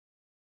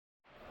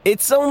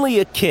It's only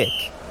a kick,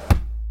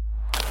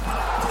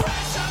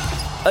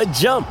 a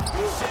jump,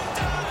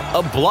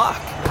 a block.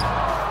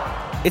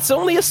 It's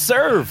only a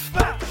serve.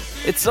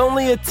 It's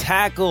only a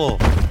tackle,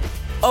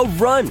 a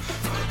run.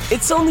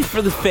 It's only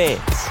for the fans.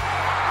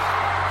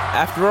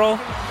 After all,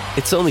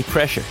 it's only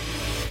pressure.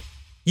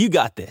 You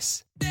got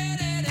this.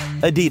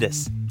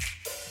 Adidas.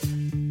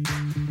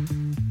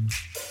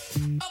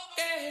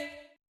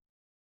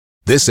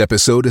 This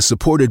episode is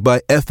supported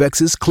by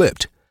FX's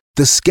Clipped,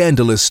 the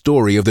scandalous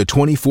story of the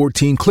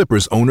 2014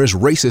 Clippers owner's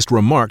racist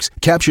remarks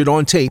captured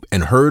on tape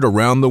and heard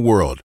around the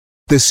world.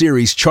 The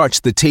series charts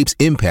the tape's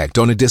impact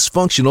on a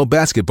dysfunctional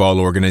basketball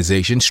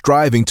organization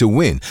striving to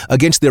win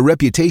against their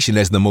reputation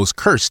as the most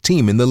cursed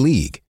team in the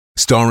league.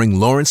 Starring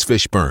Lawrence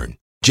Fishburne,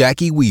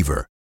 Jackie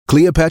Weaver,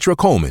 Cleopatra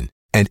Coleman,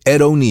 and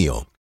Ed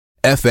O'Neill.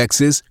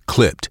 FX's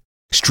Clipped,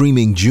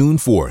 streaming June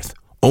 4th,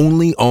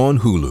 only on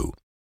Hulu.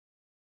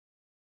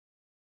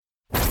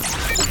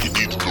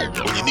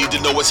 When you need to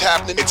know what's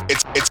happening,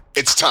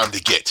 it's time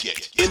to get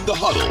in the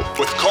huddle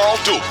with Carl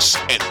Dukes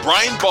and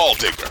Brian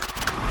Baldinger.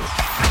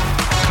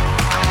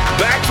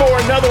 Back for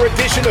another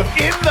edition of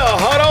In the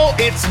Huddle.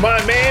 It's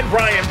my man,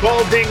 Brian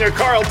Baldinger,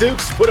 Carl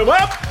Dukes. Put him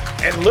up.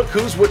 And look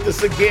who's with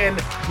us again.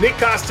 Nick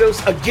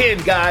Kostos. Again,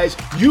 guys,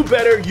 you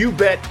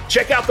bet.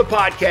 Check out the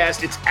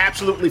podcast. It's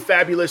absolutely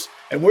fabulous.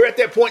 And we're at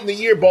that point in the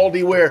year,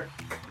 Baldy, where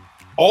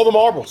all the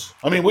marbles.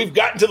 I mean, we've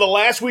gotten to the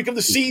last week of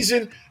the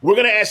season. We're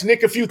going to ask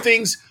Nick a few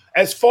things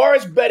as far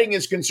as betting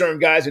is concerned,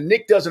 guys. And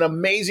Nick does an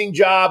amazing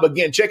job.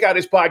 Again, check out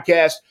his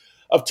podcast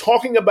of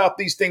talking about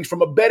these things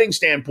from a betting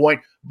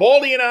standpoint.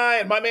 Baldy and I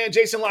and my man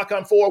Jason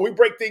Lock-on-4, we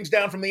break things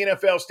down from the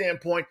NFL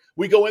standpoint.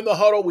 We go in the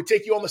huddle. We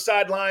take you on the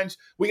sidelines.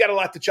 We got a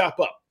lot to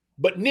chop up.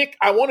 But, Nick,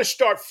 I want to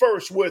start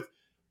first with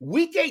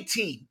Week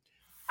 18.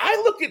 I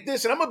look at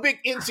this, and I'm a big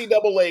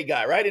NCAA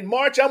guy, right? In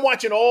March, I'm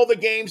watching all the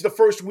games the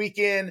first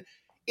weekend.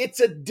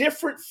 It's a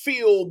different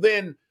feel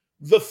than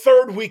the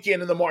third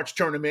weekend in the March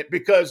tournament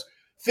because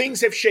things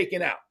have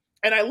shaken out.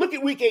 And I look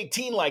at Week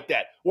 18 like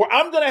that, where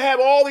I'm going to have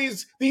all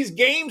these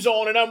games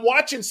on and I'm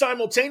watching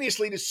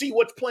simultaneously to see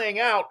what's playing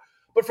out.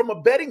 But from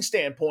a betting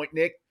standpoint,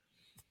 Nick,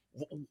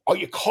 are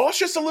you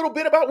cautious a little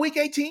bit about Week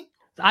 18?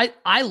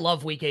 I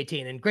love Week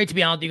 18, and great to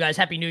be on with you guys.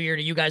 Happy New Year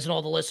to you guys and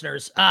all the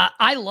listeners.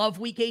 I love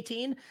Week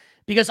 18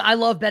 because I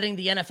love betting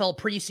the NFL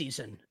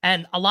preseason.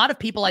 And a lot of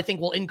people, I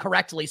think, will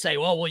incorrectly say,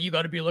 well, you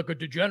got to be like a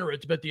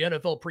degenerate to bet the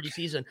NFL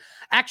preseason.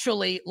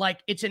 Actually,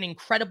 it's an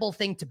incredible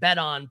thing to bet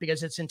on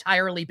because it's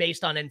entirely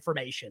based on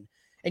information.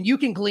 And you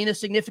can glean a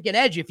significant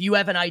edge if you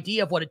have an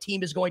idea of what a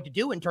team is going to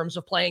do in terms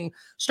of playing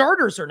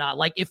starters or not.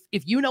 Like if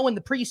you know in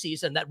the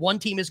preseason that one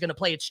team is going to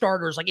play its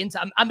starters,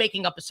 I'm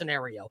making up a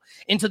scenario,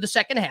 into the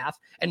second half,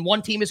 and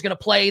one team is going to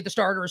play the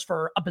starters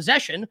for a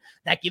possession,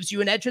 that gives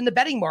you an edge in the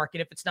betting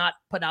market if it's not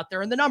put out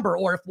there in the number.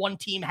 Or if one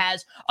team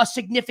has a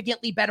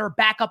significantly better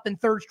backup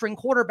and third string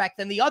quarterback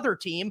than the other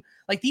team,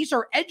 these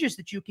are edges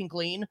that you can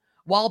glean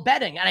while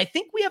betting. And I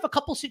think we have a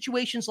couple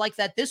situations like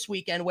that this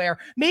weekend where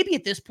maybe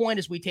at this point,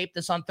 as we tape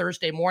this on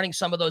Thursday morning,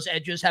 some of those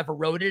edges have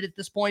eroded at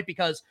this point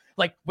because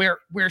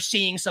we're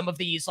seeing some of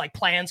these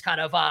plans kind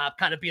of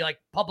be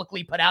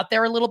publicly put out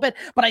there a little bit.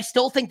 But I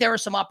still think there are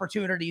some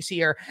opportunities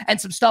here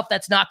and some stuff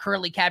that's not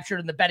currently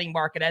captured in the betting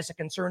market as it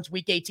concerns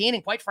Week 18.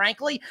 And quite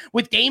frankly,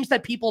 with games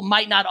that people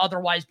might not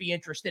otherwise be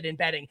interested in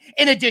betting,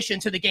 in addition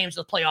to the games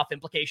with playoff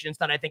implications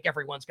that I think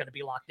everyone's going to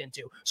be locked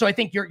into. So I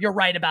think you're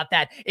right about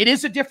that. It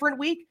is a different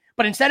week.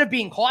 But instead of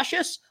being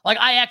cautious,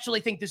 I actually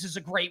think this is a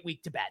great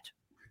week to bet.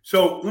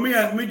 So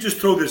let me just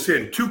throw this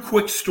in. Two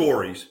quick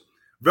stories,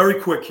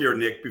 very quick here,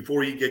 Nick,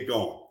 before you get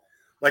going.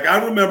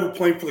 I remember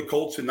playing for the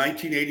Colts in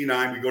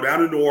 1989. We go down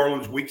to New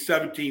Orleans, Week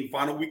 17,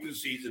 final week of the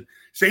season.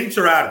 Saints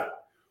are at it.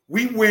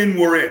 We win,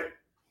 we're in.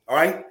 All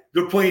right?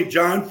 They're playing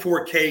John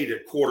Fourcade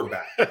at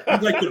quarterback. He's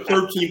the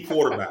 13th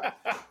quarterback.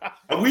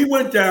 And we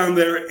went down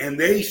there, and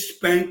they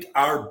spanked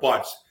our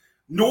butts.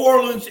 New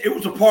Orleans, it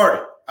was a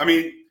party.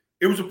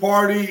 It was a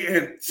party,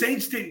 and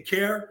Saints didn't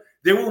care.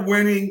 They were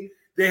winning.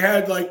 They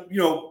had,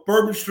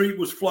 Bourbon Street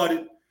was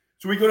flooded.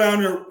 So we go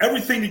down there,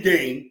 everything to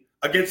gain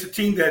against a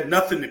team that had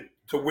nothing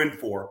to win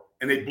for,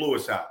 and they blew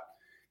us out.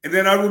 And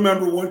then I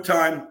remember one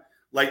time,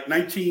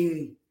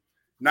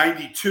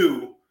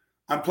 1992,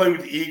 I'm playing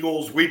with the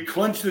Eagles. We'd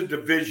clinched the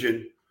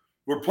division.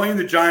 We're playing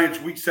the Giants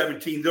Week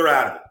 17. They're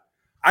out of it.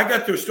 I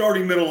got their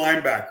starting middle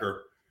linebacker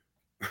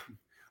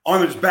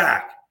on his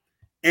back,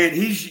 and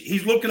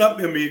he's looking up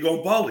at me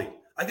going, Baldy,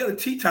 I got a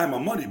tea time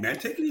on Monday, man.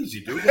 Take it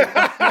easy, dude. You're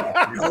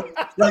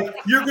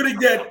going to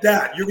get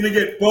that. You're going to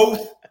get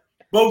both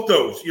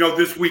those,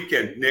 this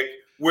weekend, Nick,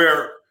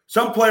 where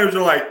some players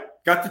are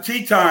got the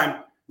tea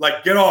time,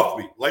 get off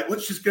me.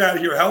 Let's just get out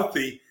of here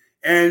healthy.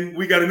 And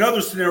we got another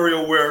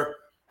scenario where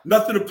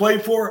nothing to play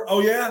for.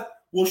 Oh, yeah?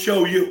 We'll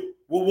show you.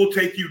 We'll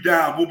take you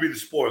down. We'll be the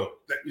spoiler.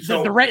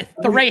 So, the Ray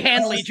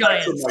Handley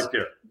Giants. Right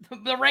there.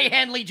 The Ray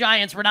Handley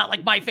Giants were not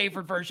like my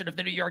favorite version of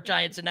the New York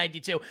Giants in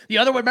 92. The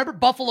other one, remember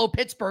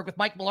Buffalo-Pittsburgh with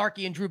Mike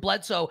Mularkey and Drew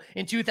Bledsoe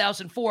in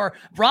 2004,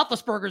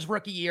 Roethlisberger's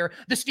rookie year.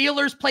 The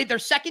Steelers played their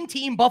second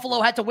team.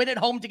 Buffalo had to win at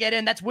home to get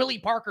in. That's Willie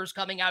Parker's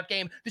coming out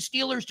game. The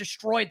Steelers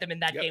destroyed them in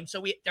that game.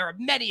 So there are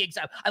many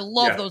examples. I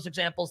love those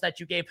examples that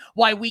you gave.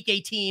 Why Week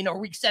 18 or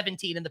Week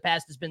 17 in the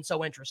past has been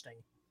so interesting.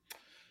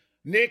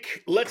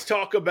 Nick, let's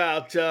talk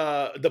about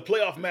the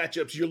playoff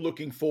matchups you're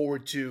looking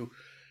forward to,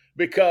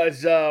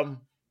 because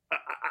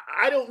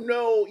I don't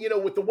know,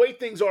 with the way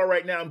things are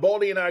right now, and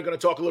Baldy and I are going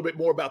to talk a little bit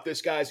more about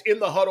this, guys. In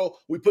the Huddle,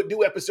 we put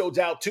new episodes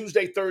out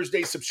Tuesday,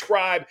 Thursday.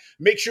 Subscribe.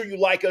 Make sure you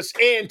like us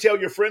and tell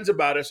your friends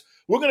about us.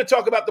 We're going to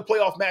talk about the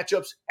playoff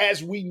matchups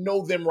as we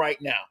know them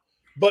right now.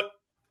 But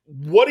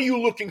what are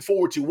you looking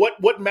forward to?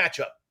 What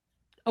matchup?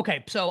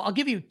 Okay, so I'll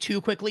give you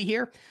two quickly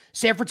here.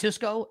 San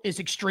Francisco is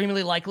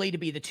extremely likely to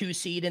be the 2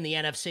 seed in the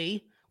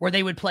NFC, where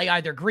they would play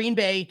either Green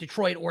Bay,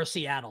 Detroit, or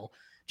Seattle.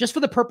 Just for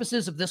the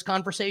purposes of this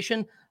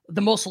conversation,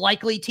 the most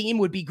likely team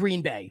would be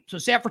Green Bay. So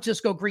San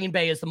Francisco, Green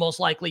Bay is the most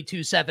likely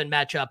 2-7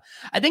 matchup.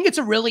 I think it's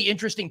a really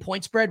interesting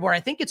point spread where I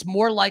think it's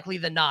more likely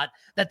than not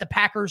that the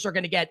Packers are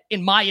going to get,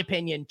 in my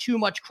opinion, too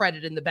much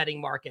credit in the betting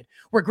market,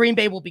 where Green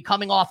Bay will be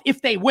coming off.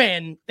 If they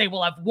win, they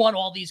will have won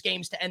all these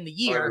games to end the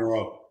year.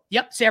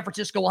 Yep, San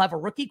Francisco will have a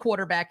rookie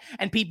quarterback,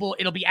 and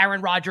it'll be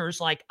Aaron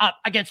Rodgers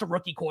against a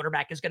rookie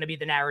quarterback is going to be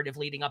the narrative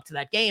leading up to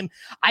that game.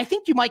 I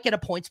think you might get a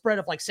point spread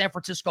of like San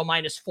Francisco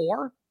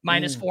 -4,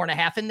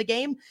 -4.5 in the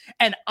game.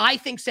 And I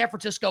think San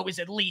Francisco is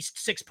at least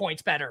 6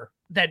 points better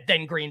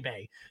than Green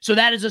Bay. So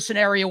that is a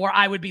scenario where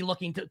I would be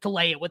looking to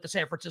lay it with the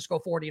San Francisco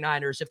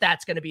 49ers if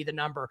that's going to be the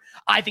number.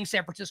 I think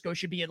San Francisco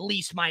should be at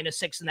least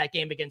 -6 in that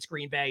game against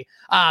Green Bay.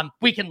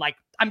 We can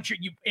I'm sure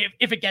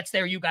if it gets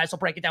there, you guys will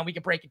break it down. We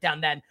can break it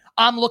down then.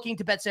 I'm looking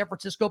to bet San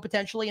Francisco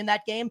potentially in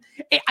that game.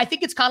 I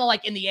think it's kind of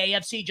like in the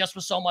AFC, just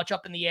with so much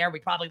up in the air. We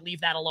probably leave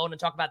that alone and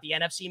talk about the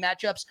NFC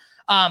matchups.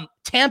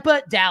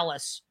 Tampa,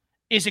 Dallas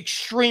is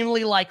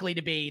extremely likely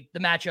to be the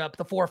matchup,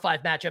 the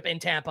 4-5 matchup in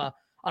Tampa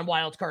on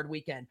Wild Card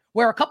Weekend,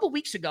 where a couple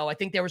weeks ago, I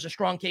think there was a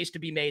strong case to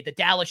be made that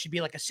Dallas should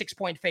be like a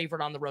 6-point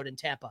favorite on the road in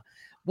Tampa.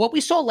 What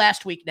we saw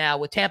last week now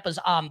with Tampa's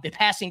the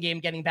passing game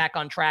getting back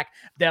on track,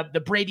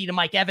 the Brady to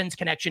Mike Evans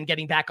connection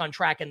getting back on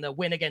track, and the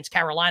win against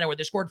Carolina where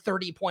they scored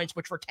 30 points,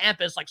 which for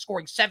Tampa is like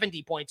scoring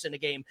 70 points in a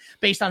game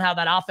based on how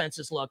that offense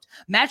has looked.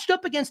 Matched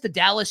up against the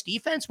Dallas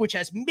defense, which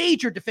has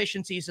major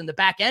deficiencies in the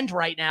back end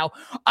right now,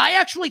 I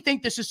actually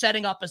think this is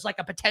setting up as like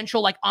a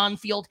potential like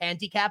on-field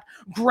handicap.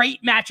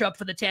 Great matchup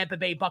for the Tampa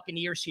Bay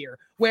Buccaneers here,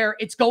 where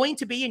it's going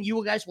to be, and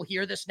you guys will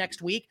hear this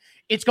next week,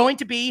 it's going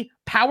to be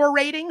power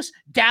ratings.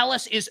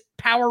 Dallas is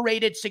power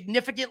rated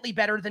significantly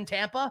better than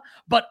Tampa,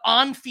 but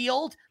on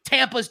field,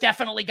 Tampa's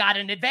definitely got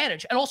an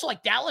advantage. And also, like,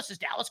 is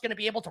Dallas going to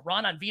be able to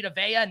run on Vita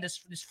Vea and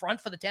this front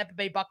for the Tampa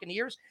Bay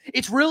Buccaneers?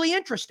 It's really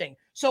interesting.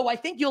 So I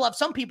think you'll have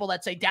some people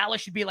that say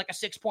Dallas should be like a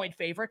 6-point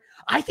favorite.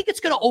 I think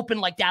it's going to open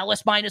like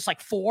Dallas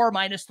 -4,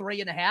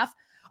 -3.5.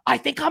 I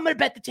think I'm going to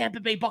bet the Tampa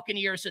Bay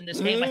Buccaneers in this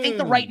game. I think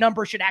the right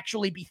number should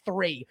actually be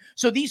 3.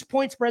 So these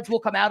point spreads will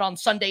come out on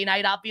Sunday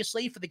night,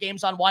 obviously, for the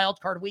games on Wild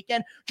Card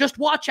Weekend. Just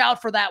watch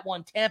out for that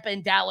one. Tampa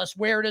and Dallas,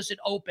 where does it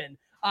open?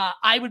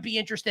 I would be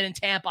interested in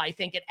Tampa, I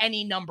think, at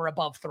any number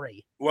above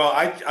 3. Well,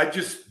 I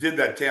just did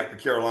that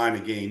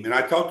Tampa-Carolina game, and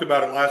I talked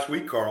about it last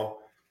week, Carl,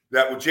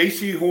 that with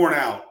J.C. Horn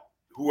out,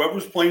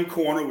 whoever's playing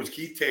corner was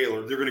Keith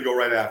Taylor, they're going to go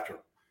right after him.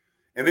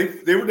 And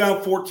they were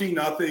down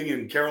 14-0,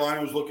 and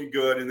Carolina was looking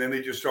good, and then they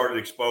just started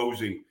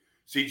exposing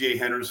C.J.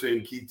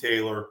 Henderson, Keith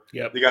Taylor.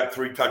 Yep. They got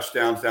 3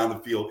 touchdowns down the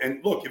field. And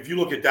look, if you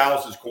look at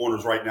Dallas's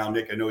corners right now,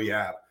 Nick, I know you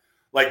have,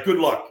 like, good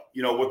luck,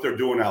 what they're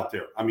doing out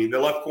there. I mean, the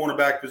left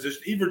cornerback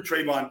position, even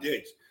Trayvon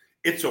Diggs,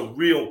 it's a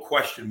real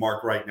question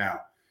mark right now.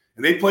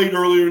 And they played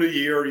earlier in the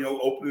year,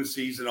 opening the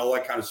season, all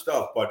that kind of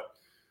stuff. But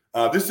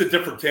this is a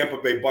different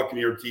Tampa Bay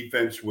Buccaneer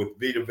defense with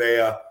Vita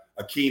Vea,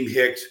 Akeem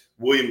Hicks,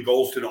 William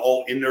Golston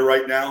all in there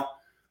right now.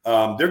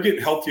 They're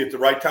getting healthy at the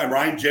right time.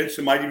 Ryan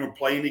Jensen might even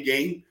play in the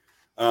game.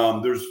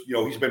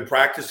 He's been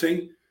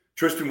practicing.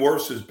 Tristan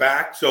Wirfs is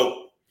back.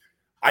 So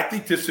I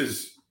think this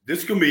is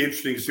going to be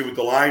interesting to see what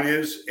the line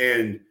is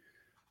and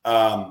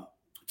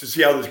to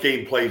see how this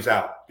game plays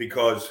out,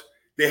 because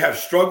they have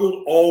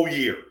struggled all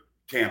year,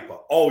 Tampa,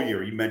 all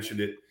year. You mentioned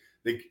it.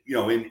 They,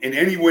 in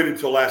any win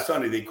until last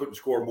Sunday, they couldn't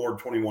score more than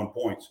 21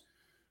 points,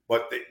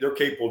 but they're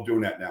capable of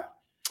doing that now.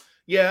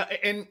 Yeah.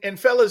 And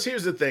fellas,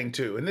 here's the thing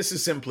too, and this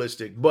is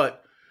simplistic,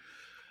 but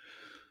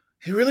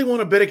you really want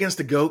to bet against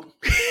the GOAT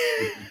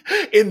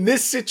in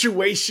this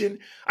situation?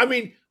 I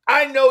mean,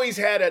 I know he's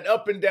had an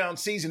up and down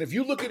season. If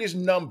you look at his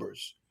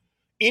numbers,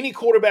 any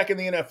quarterback in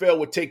the NFL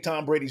would take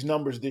Tom Brady's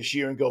numbers this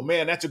year and go,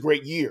 man, that's a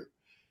great year.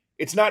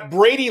 It's not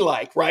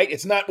Brady-like, right?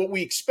 It's not what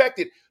we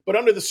expected. But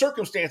under the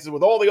circumstances,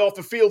 with all the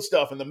off-the-field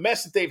stuff and the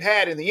mess that they've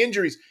had and the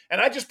injuries, and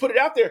I just put it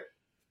out there,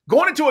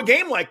 going into a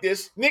game like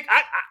this, Nick,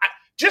 I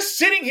just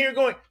sitting here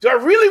going, do I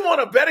really want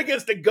to bet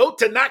against the GOAT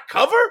to not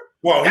cover?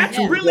 Well, that's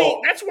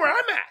where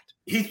I'm at.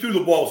 He threw the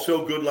ball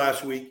so good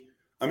last week.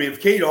 I mean,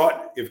 if Cade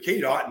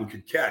Otton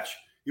could catch,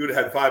 he would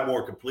have had 5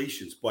 more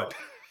completions. But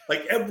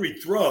Like every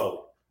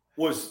throw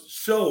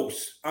was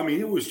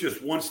it was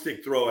just one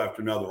stick throw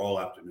after another all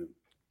afternoon.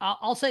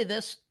 I'll say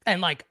this,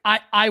 and like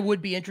I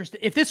would be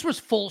interested if this was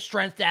full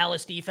strength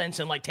Dallas defense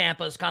and like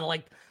Tampa's kind of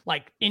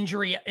like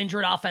injured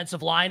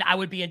offensive line. I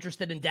would be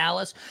interested in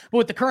Dallas, but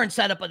with the current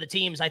setup of the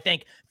teams, I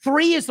think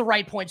 3 is the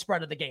right point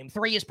spread of the game.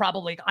 3 is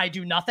probably I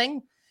do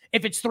nothing.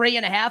 If it's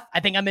 3.5, I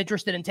think I'm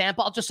interested in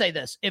Tampa. I'll just say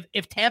this: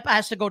 if Tampa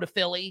has to go to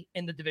Philly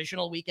in the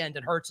divisional weekend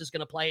and Hurts is going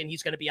to play and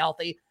he's going to be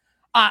healthy,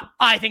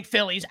 I think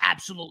Philly's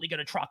absolutely going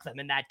to truck them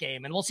in that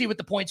game, and we'll see what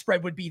the point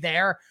spread would be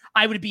there.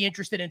 I would be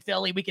interested in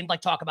Philly. We can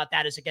talk about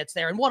that as it gets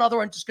there. And one other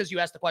one, just because you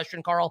asked the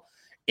question, Carl,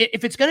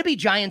 if it's going to be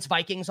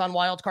Giants-Vikings on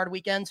Wild Card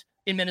Weekend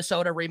in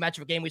Minnesota, rematch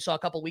of a game we saw a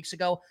couple weeks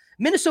ago,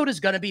 Minnesota's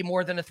going to be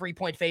more than a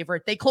 3-point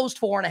favorite. They closed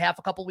 4.5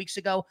 a couple weeks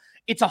ago.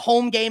 It's a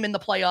home game in the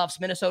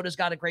playoffs. Minnesota's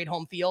got a great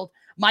home field.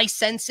 My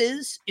sense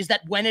is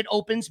that when it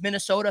opens,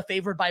 Minnesota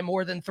favored by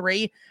more than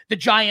 3, the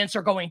Giants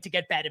are going to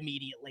get bet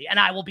immediately. And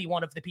I will be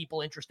one of the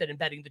people interested in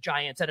betting the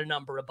Giants at a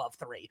number above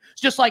 3.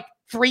 It's just like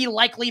 3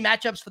 likely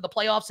matchups for the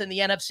playoffs in the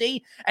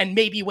NFC and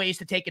maybe ways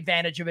to take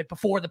advantage of it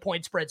before the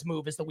point spreads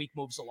move as the week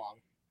moves along.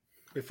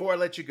 Before I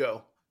let you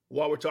go,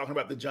 while we're talking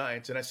about the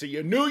Giants, and I see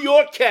your New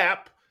York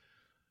cap,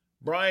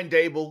 Brian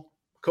Daboll,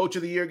 Coach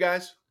of the Year,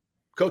 guys?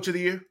 Coach of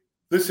the Year?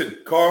 Listen,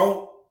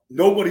 Carl,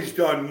 nobody's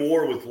done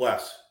more with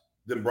less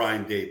than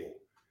Brian Daboll.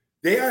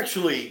 They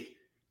actually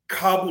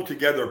cobbled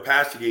together a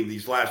passing game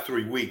these last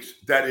 3 weeks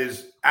that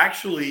is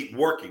actually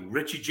working.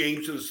 Richie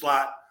James in the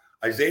slot,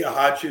 Isaiah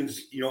Hodgins,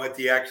 at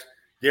the X,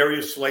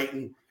 Darius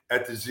Slayton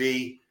at the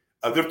Z.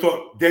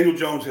 Daniel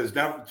Jones has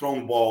never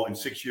thrown the ball in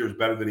 6 years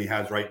better than he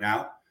has right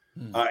now.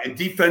 And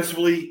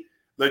defensively,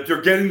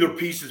 they're getting their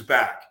pieces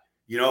back.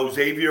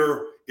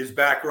 Xavier is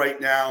back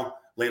right now.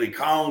 Landon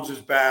Collins is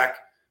back.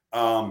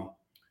 To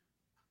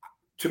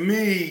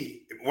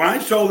me, when I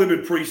saw them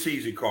in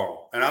preseason,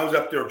 Carl, and I was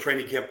up there at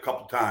training camp a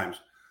couple times,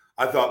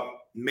 I thought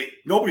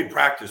nobody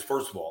practiced,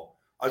 first of all.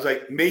 I was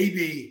like,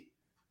 maybe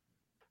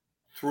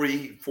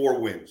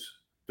 3-4 wins.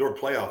 They're a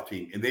playoff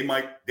team. And they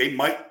might,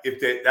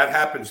 if that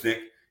happens, Nick,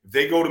 if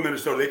they go to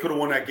Minnesota, they could have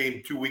won that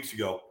game 2 weeks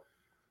ago.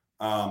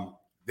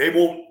 They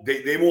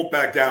won't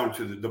back down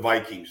to the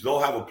Vikings.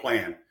 They'll have a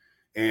plan,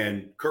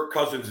 and Kirk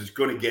Cousins is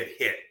going to get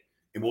hit,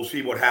 and we'll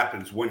see what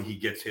happens when he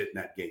gets hit in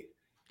that game.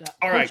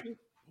 All right.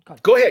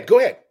 Go ahead,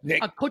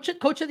 Nick. Coach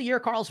of the Year,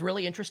 Carl's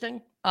really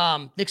interesting.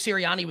 Nick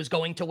Sirianni was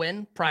going to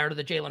win prior to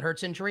the Jalen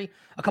Hurts injury.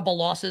 A couple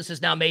losses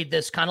has now made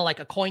this kind of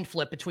like a coin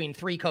flip between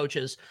 3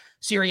 coaches,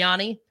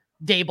 Sirianni,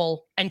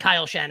 Daboll, and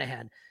Kyle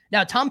Shanahan.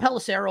 Now, Tom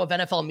Pelissero of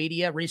NFL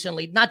Media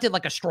recently not did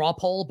like a straw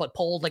poll, but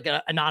polled like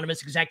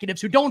anonymous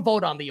executives who don't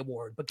vote on the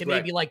award, but can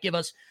maybe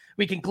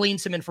we can glean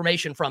some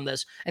information from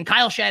this. And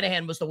Kyle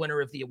Shanahan was the winner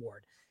of the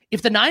award.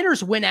 If the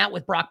Niners win out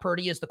with Brock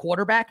Purdy as the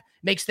quarterback,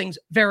 makes things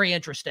very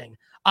interesting.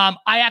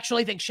 I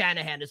actually think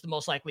Shanahan is the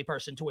most likely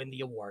person to win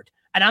the award.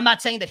 And I'm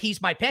not saying that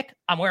he's my pick.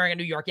 I'm wearing a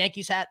New York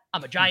Yankees hat.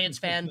 I'm a Giants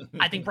fan.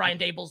 I think Brian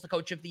Daboll's the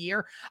coach of the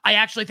year. I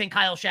actually think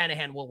Kyle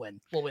Shanahan will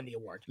win the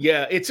award.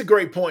 Yeah, it's a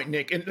great point,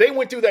 Nick. And they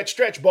went through that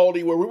stretch,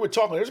 Baldy, where we were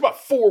talking. There's about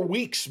 4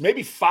 weeks,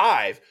 maybe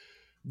 5.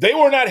 They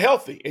were not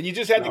healthy. And you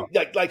just had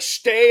to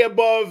stay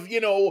above,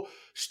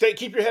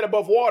 keep your head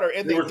above water.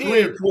 And they were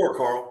 3-4,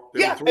 Carl.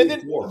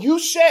 You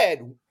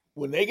said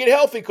when they get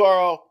healthy,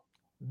 Carl,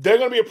 they're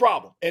going to be a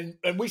problem. And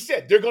we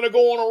said they're going to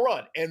go on a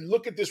run. And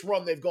look at this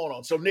run they've gone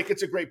on. So, Nick,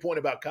 it's a great point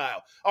about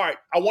Kyle. All right,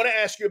 I want to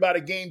ask you about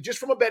a game just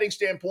from a betting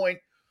standpoint.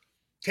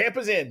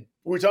 Tampa's in.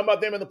 We were talking about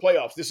them in the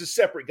playoffs. This is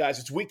separate, guys.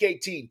 It's Week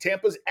 18.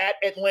 Tampa's at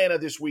Atlanta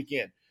this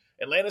weekend.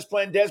 Atlanta's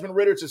playing Desmond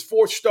Ridder. It's his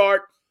 4th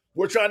start.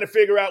 We're trying to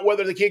figure out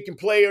whether the kid can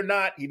play or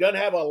not. He doesn't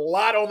have a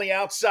lot on the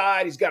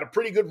outside. He's got a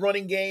pretty good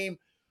running game.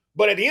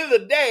 But at the end of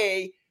the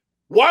day,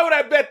 why would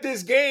I bet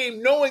this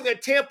game knowing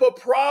that Tampa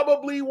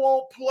probably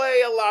won't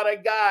play a lot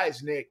of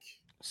guys, Nick?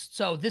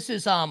 So this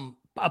is a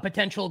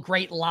potential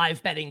great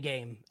live betting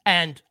game.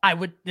 And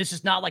this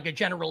is not like a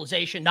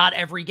generalization. Not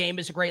every game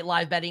is a great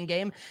live betting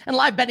game. And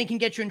live betting can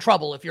get you in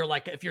trouble if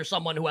you're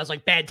someone who has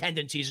like bad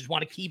tendencies, just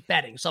want to keep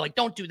betting. So like,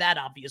 don't do that,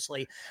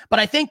 obviously. But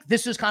I think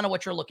this is kind of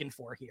what you're looking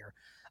for here.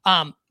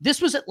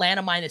 This was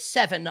Atlanta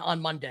 -7 on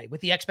Monday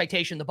with the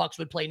expectation the Bucs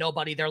would play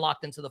nobody. They're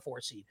locked into the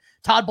 4 seed.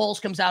 Todd Bowles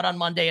comes out on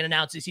Monday and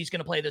announces he's going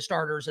to play the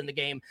starters in the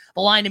game.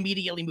 The line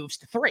immediately moves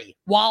to 3.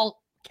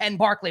 While Ken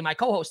Barkley, my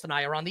co-host, and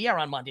I are on the air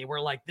on Monday,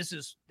 we're like, this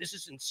is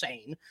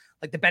insane.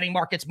 Like the betting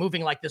market's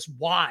moving like this.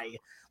 Why?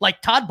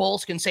 Like Todd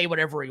Bowles can say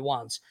whatever he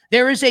wants.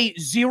 There is a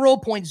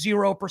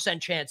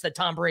 0.0% chance that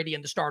Tom Brady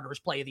and the starters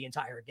play the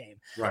entire game.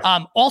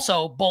 Right.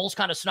 Also, Bowles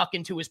kind of snuck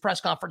into his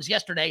press conference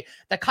yesterday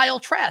that Kyle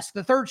Trask,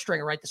 the 3rd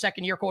stringer, right, the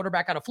 2nd-year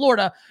quarterback out of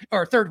Florida,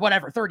 or third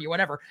year,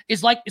 whatever,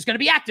 is going to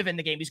be active in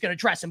the game. He's going to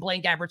dress, and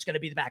Blaine Gabbert's going to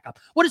be the backup.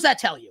 What does that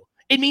tell you?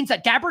 It means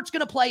that Gabbert's going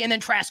to play and then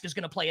Trask is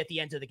going to play at the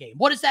end of the game.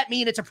 What does that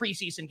mean? It's a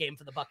preseason game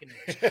for the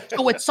Buccaneers.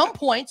 So at some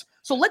point,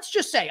 let's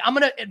just say I'm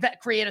going to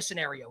create a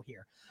scenario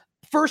here.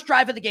 First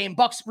drive of the game,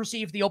 Bucs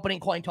receive the opening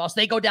coin toss.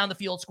 They go down the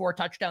field, score a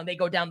touchdown. They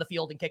go down the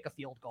field and kick a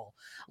field goal.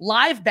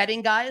 Live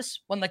betting, guys,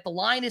 when like the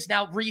line is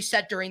now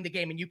reset during the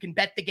game and you can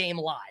bet the game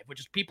live, which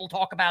is people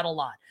talk about a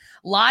lot.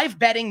 Live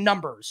betting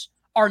numbers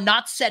are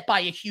not set by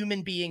a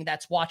human being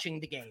that's watching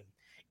the game.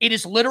 It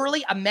is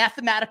literally a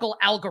mathematical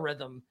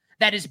algorithm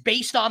that is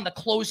based on the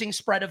closing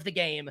spread of the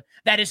game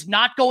that is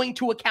not going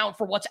to account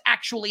for what's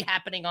actually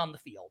happening on the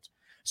field.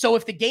 So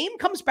if the game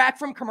comes back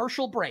from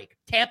commercial break,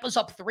 Tampa's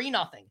up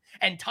 3-0,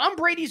 and Tom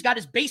Brady's got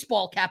his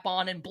baseball cap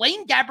on and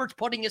Blaine Gabbert's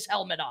putting his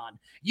helmet on,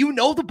 you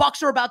know the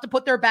Bucs are about to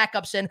put their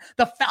backups in.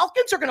 The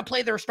Falcons are going to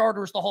play their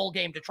starters the whole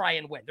game to try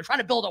and win. They're trying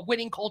to build a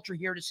winning culture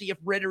here to see if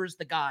Ritter is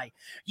the guy.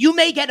 You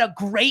may get a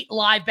great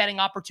live betting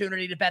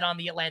opportunity to bet on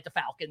the Atlanta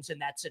Falcons in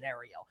that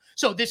scenario.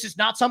 So this is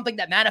not something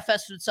that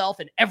manifests itself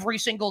in every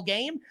single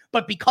game,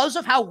 but because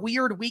of how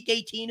weird Week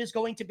 18 is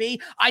going to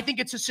be, I think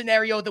it's a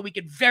scenario that we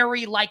could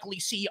very likely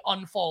see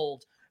unfold.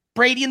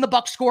 Brady and the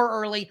Bucs score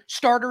early,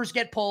 starters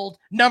get pulled,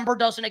 number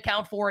doesn't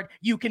account for it.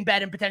 You can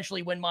bet and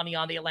potentially win money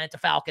on the Atlanta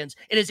Falcons.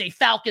 It is a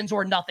Falcons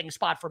or nothing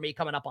spot for me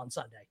coming up on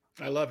Sunday.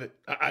 I love it.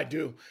 I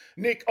do.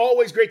 Nick,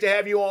 always great to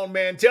have you on,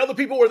 man. Tell the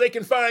people where they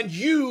can find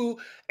you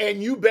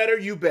and You Better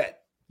You Bet.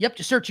 Yep,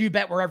 just search You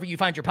Bet wherever you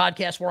find your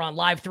podcast. We're on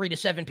live 3 to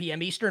 7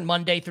 p.m. Eastern,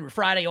 Monday through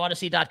Friday,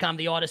 Odyssey.com,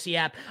 the Odyssey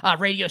app,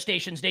 radio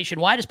stations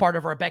nationwide as part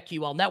of our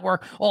BetQL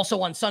network.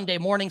 Also on Sunday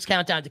mornings,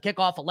 countdown to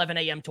kickoff, 11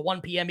 a.m. to 1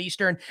 p.m.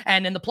 Eastern.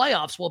 And in the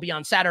playoffs, we'll be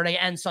on Saturday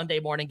and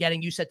Sunday morning,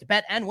 getting you set to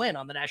bet and win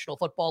on the National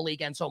Football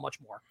League and so much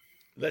more.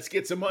 Let's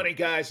get some money,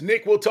 guys.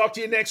 Nick, we'll talk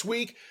to you next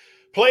week.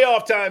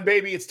 Playoff time,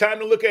 baby. It's time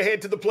to look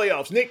ahead to the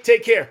playoffs. Nick,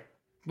 take care.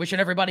 Wishing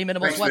everybody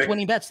minimal Thanks, sweats, Nick.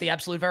 winning bets. The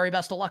absolute very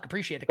best of luck.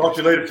 Appreciate it. Talk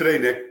to you later today,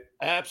 Nick.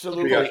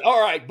 Absolutely. Yeah. All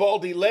right,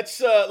 Baldy,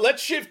 let's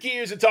shift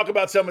gears and talk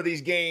about some of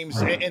these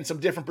games and some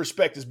different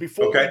perspectives.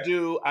 Before we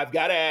do, I've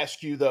got to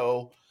ask you,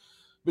 though,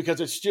 because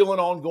it's still an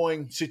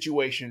ongoing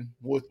situation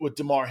with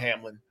Damar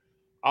Hamlin.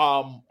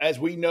 As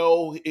we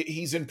know,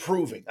 he's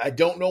improving. I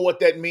don't know what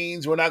that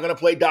means. We're not going to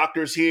play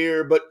doctors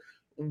here, but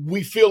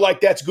we feel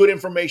like that's good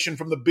information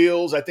from the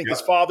Bills. I think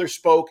his father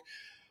spoke.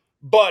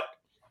 But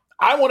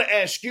I want to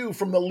ask you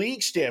from the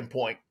league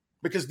standpoint,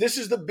 because this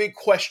is the big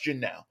question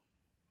now.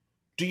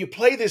 Do you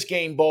play this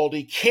game,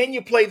 Baldy? Can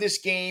you play this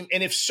game?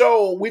 And if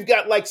so, we've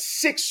got like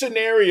 6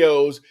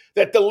 scenarios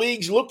that the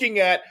league's looking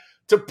at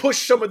to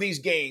push some of these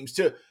games,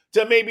 to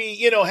maybe,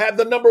 have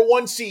the number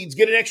 1 seeds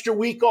get an extra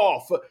week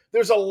off.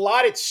 There's a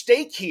lot at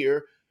stake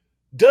here.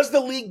 Does the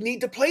league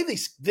need to play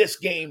this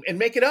game and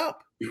make it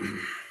up?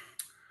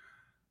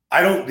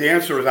 The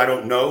answer is I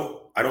don't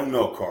know. I don't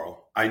know,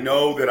 Carl. I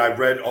know that I've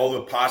read all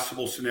the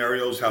possible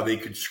scenarios, how they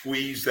could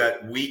squeeze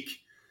that week,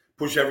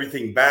 push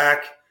everything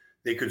back.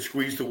 They could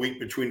squeeze the week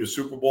between the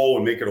Super Bowl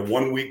and make it a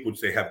 1 week, which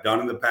they have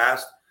done in the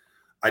past.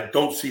 I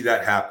don't see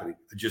that happening.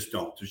 I just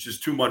don't. There's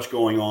just too much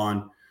going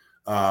on.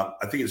 I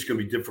think it's going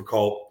to be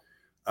difficult.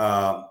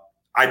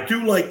 I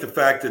do like the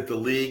fact that the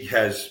league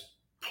has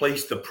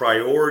placed the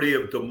priority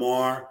of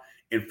Damar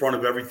in front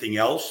of everything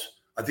else.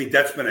 I think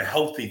that's been a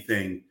healthy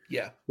thing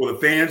for the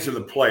fans and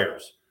the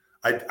players.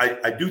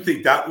 I do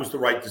think that was the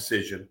right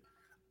decision.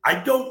 I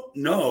don't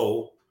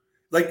know.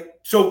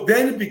 So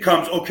then it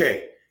becomes,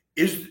 okay,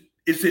 is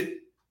it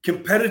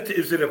competitive?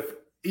 Is it an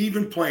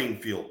even playing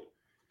field,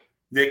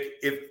 Nick?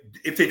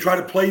 If they try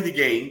to play the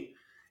game,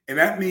 and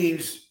that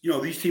means,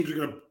 these teams are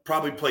going to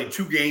probably play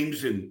 2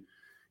 games in,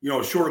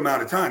 a short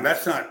amount of time.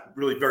 That's not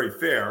really very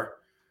fair.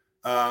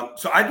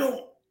 So I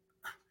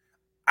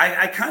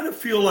kind of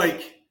feel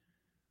like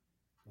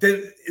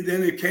then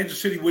if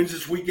Kansas City wins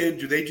this weekend,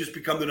 do they just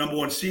become the number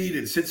 1 seed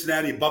and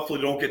Cincinnati and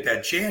Buffalo don't get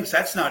that chance?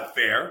 That's not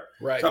fair.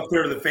 Right. It's not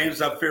fair to the fans. It's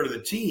not fair to the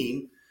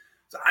team.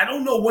 So I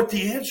don't know what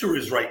the answer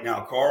is right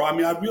now, Carl. I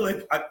mean,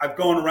 I've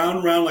gone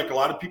around like a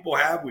lot of people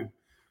have.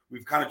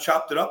 We've kind of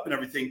chopped it up and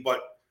everything,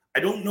 but I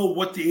don't know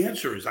what the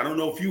answer is. I don't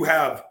know if you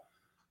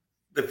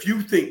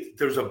think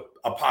there's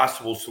a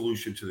possible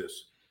solution to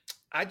this.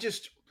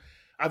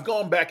 I've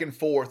gone back and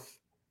forth.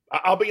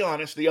 I'll be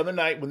honest. The other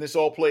night when this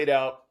all played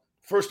out,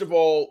 first of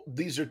all,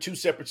 these are 2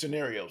 separate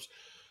scenarios.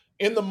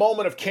 In the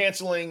moment of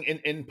canceling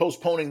and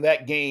postponing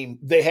that game,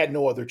 they had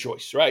no other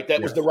choice, right?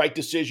 That was the right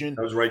decision.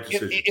 That was the right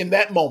decision. In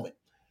that moment.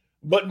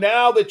 But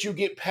now that you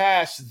get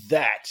past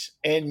that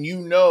and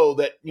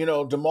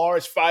that, Damar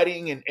is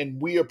fighting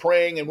and we are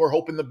praying and we're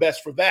hoping the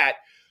best for that,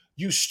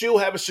 you still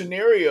have a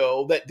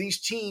scenario that these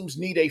teams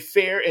need a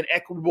fair and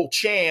equitable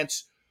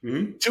chance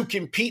to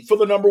compete for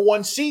the number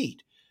 1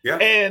 seed. Yeah.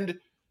 And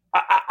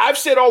I've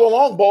said all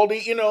along,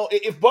 Baldy,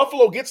 if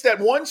Buffalo gets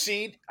that 1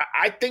 seed,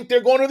 I think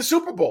they're going to the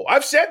Super Bowl.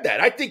 I've said that.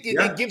 I think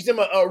it gives them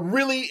a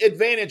really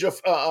advantage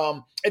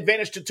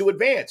to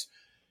advance.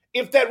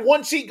 If that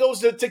 1 seed goes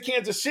to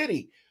Kansas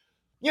City,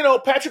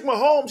 Patrick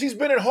Mahomes, he's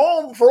been at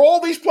home for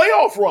all these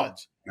playoff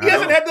runs. He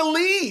hasn't had to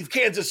leave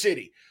Kansas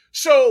City.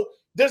 So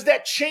does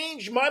that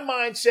change my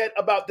mindset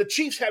about the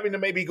Chiefs having to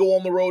maybe go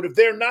on the road if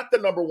they're not the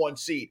number 1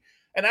 seed?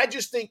 And I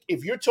just think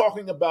if you're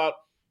talking about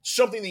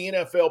something the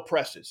NFL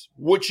presses,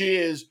 which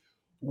is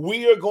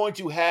we are going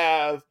to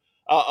have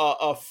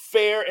a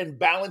fair and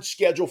balanced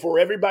schedule for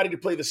everybody to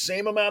play the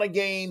same amount of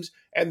games,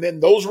 and then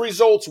those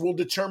results will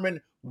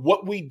determine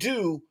what we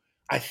do.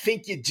 I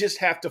think you just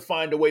have to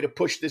find a way to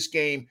push this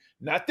game,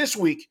 not this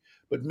week,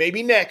 but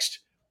maybe next,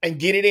 and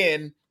get it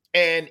in.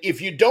 And if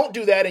you don't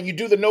do that and you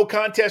do the no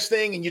contest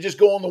thing and you just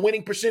go on the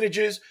winning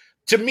percentages,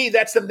 to me,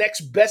 that's the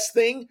next best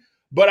thing.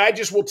 But I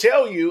just will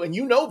tell you, and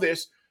you know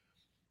this,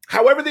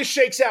 however this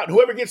shakes out,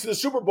 whoever gets to the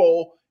Super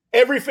Bowl,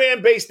 every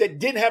fan base that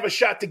didn't have a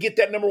shot to get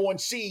that number one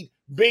seed,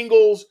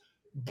 Bengals,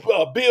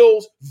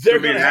 Bills, they're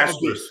going to have a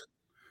beat.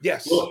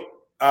 Yes. Look,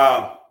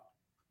 I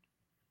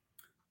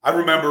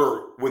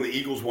remember when the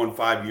Eagles won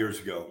 5 years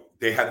ago,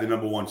 they had the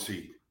number one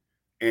seed.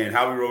 And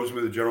Howie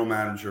Roseman, the general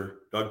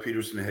manager, Doug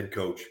Peterson, the head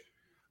coach,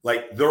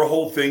 like their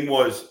whole thing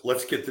was,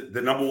 let's get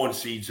the number one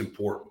seed's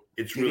important.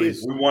 It's really,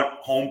 we want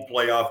home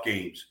playoff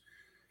games.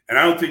 And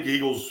I don't think the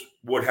Eagles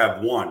would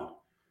have won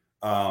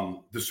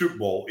the Super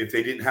Bowl if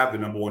they didn't have the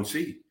number one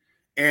seed.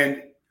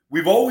 And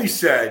we've always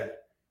said,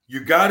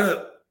 you got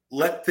to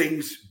let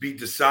things be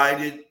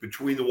decided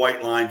between the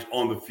white lines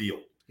on the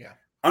field. Yeah.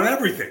 On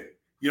everything.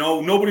 You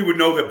know, nobody would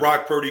know that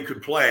Brock Purdy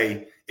could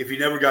play if he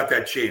never got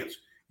that chance.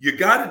 You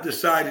got to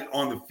decide it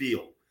on the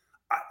field.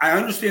 I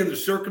understand the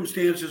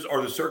circumstances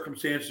are the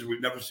circumstances.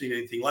 We've never seen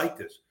anything like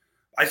this.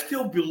 I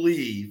still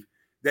believe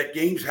that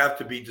games have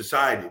to be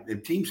decided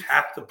and teams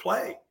have to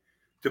play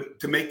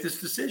to make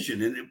this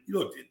decision. And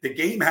look, the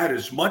game had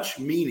as much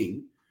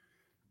meaning,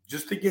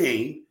 just a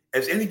game,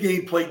 as any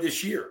game played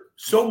this year.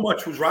 So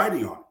much was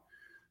riding on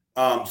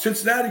it.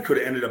 Cincinnati could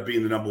have ended up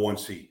being the number one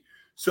seed.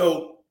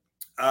 So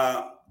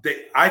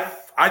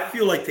I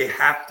feel like they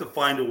have to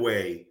find a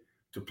way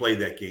to play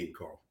that game,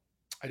 Carl.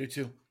 I do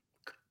too.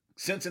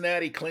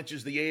 Cincinnati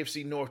clinches the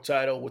AFC North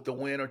title with the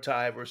win or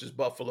tie versus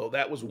Buffalo.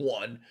 That was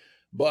one.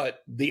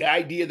 But the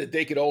idea that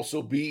they could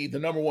also be the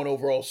number one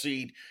overall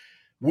seed,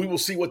 we will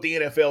see what the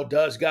NFL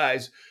does,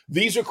 guys.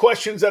 These are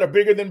questions that are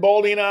bigger than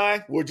Baldy and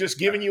I. We're just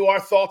giving you our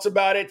thoughts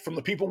about it from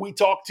the people we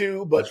talk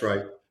to. But that's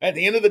right. At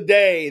the end of the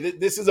day,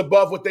 this is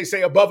above what they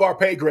say, above our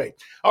pay grade.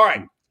 All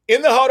right.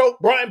 In the huddle,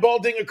 Brian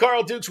Baldinger,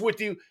 Carl Dukes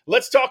with you.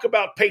 Let's talk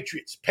about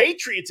Patriots.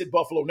 Patriots at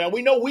Buffalo. Now,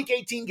 we know Week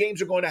 18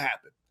 games are going to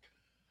happen.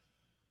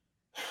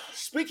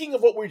 Speaking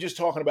of what we were just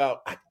talking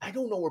about, I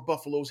don't know where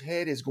Buffalo's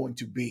head is going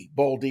to be,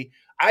 Baldy.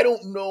 I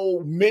don't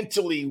know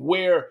mentally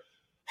where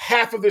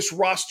half of this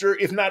roster,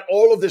 if not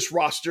all of this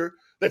roster,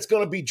 that's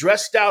going to be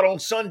dressed out on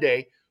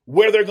Sunday,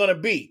 where they're going to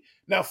be.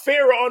 Now,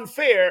 fair or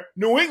unfair,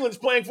 New England's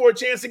playing for a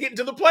chance to get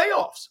into the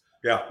playoffs.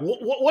 Yeah.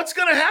 What's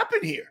going to happen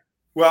here?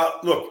 Well,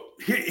 look,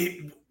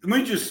 let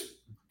me just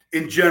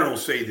in general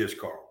say this,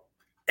 Carl.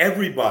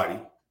 Everybody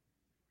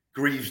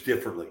grieves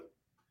differently.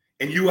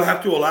 And you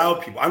have to allow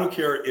people, I don't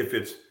care if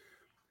it's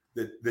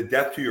the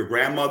death to your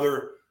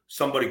grandmother,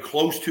 somebody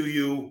close to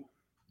you,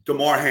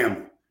 Damar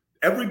Hamlin.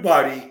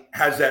 Everybody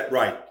has that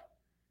right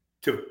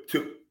to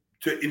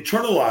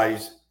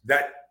internalize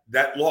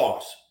that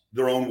loss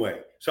their own way.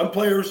 Some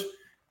players,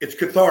 it's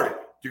cathartic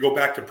to go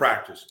back to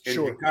practice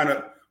and kind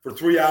of for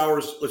 3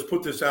 hours, let's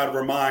put this out of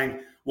our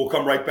mind. We'll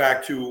come right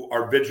back to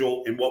our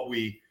vigil and what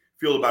we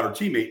feel about our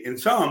teammate. And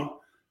some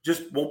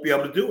just won't be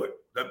able to do it.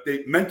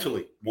 They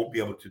mentally won't be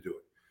able to do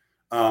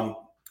it.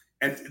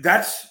 And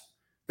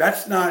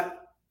that's not,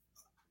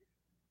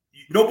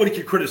 nobody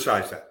can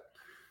criticize that.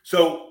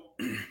 So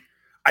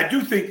I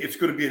do think it's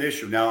going to be an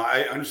issue. Now,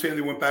 I understand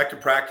they went back to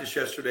practice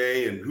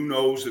yesterday, and who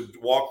knows,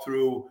 walk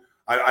through.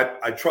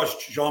 I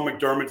trust Sean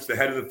McDermott's the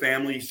head of the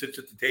family. He sits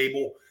at the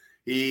table.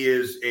 He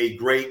is a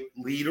great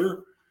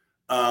leader.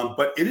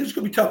 But it is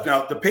going to be tough.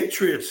 Now, the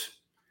Patriots,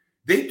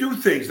 they do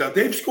things. Now,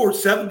 they've scored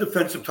 7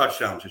 defensive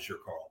touchdowns this year,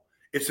 Carl.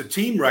 It's a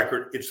team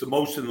record. It's the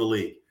most in the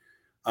league.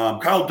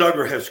 Kyle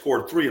Duggar has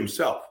scored 3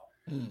 himself.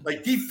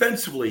 Like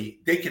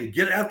defensively, they can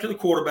get after the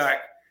quarterback.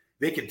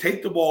 They can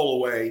take the ball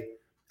away.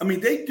 I mean,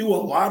 they do a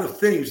lot of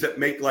things that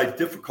make life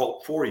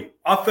difficult for you.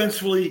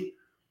 Offensively,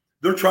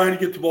 they're trying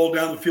to get the ball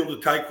down the field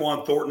to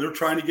Tyquan Thornton. They're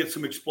trying to get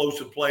some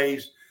explosive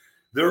plays.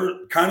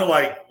 They're kind of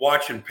like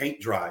watching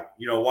paint dry,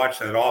 watch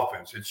that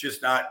offense. It's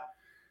just not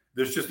 –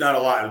 there's just not a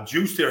lot of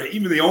juice there.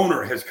 Even the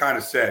owner has kind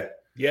of said,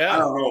 I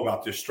don't know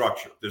about this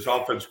structure, this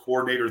offense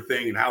coordinator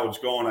thing and how it's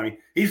going. I mean,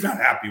 he's not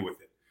happy with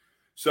it.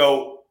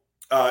 So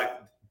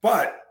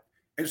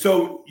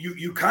so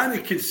you kind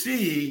of can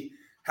see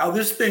how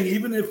this thing,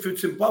 even if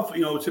it's in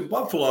Buffalo, it's in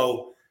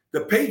Buffalo,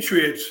 the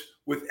Patriots,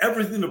 with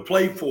everything to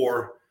play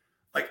for,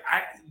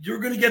 you're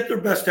going to get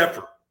their best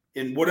effort.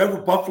 And whatever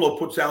Buffalo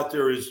puts out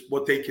there is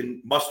what they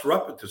can muster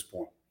up at this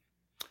point.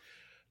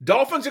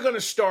 Dolphins are going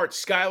to start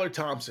Skylar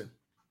Thompson.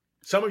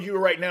 Some of you are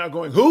right now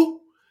going,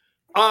 who?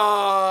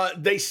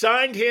 They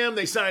signed him.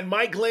 They signed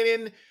Mike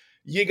Glennon.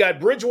 You got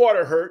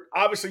Bridgewater hurt.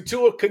 Obviously,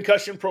 Tua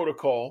concussion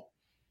protocol.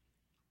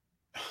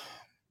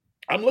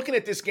 I'm looking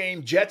at this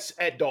game, Jets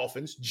at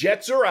Dolphins.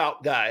 Jets are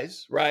out,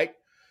 guys, right?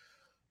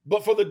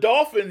 But for the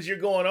Dolphins, you're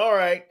going, all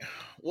right,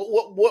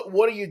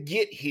 what do you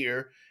get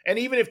here? And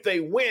even if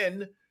they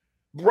win,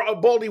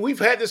 Baldy, we've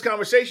had this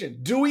conversation.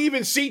 Do we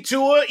even see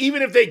Tua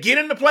even if they get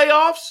in the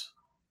playoffs?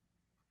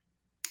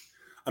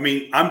 I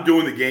mean, I'm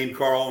doing the game,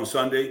 Carl, on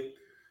Sunday,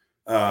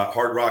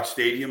 Hard Rock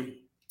Stadium,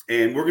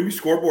 and we're going to be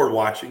scoreboard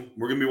watching.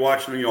 We're going to be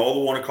watching, all the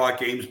 1 o'clock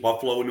games,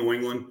 Buffalo, New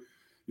England.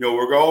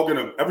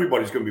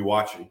 Everybody's going to be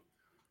watching.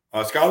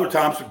 Skylar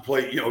Thompson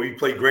played, he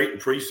played great in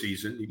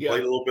preseason. He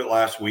played a little bit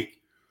last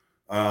week,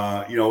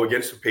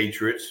 against the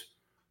Patriots.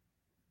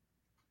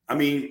 I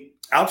mean,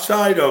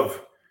 outside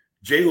of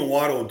Jalen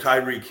Waddle and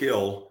Tyreek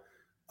Hill,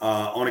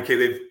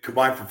 they've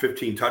combined for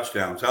 15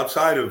 touchdowns.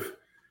 Outside of,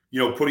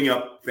 putting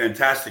up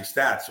fantastic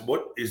stats,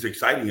 what is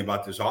exciting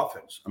about this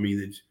offense? I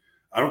mean,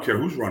 I don't care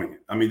who's running it.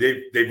 I mean,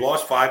 they've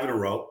lost 5 in a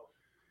row.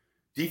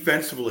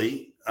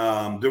 Defensively,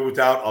 they're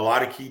without a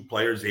lot of key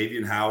players,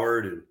 Xavier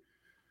Howard and,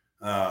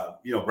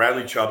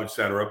 Bradley Chubb, et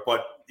cetera.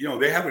 But,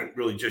 they haven't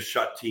really just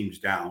shut teams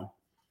down.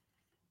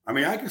 I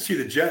mean, I can see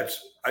the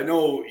Jets. I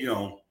know,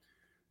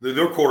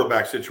 their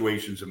quarterback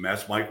situation's a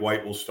mess. Mike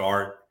White will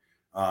start.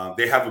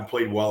 They haven't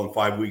played well in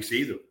 5 weeks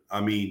either.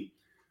 I mean,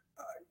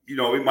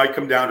 it might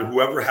come down to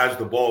whoever has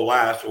the ball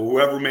last or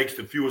whoever makes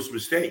the fewest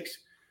mistakes.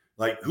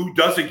 Like, who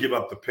doesn't give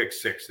up the pick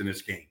 6 in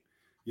this game?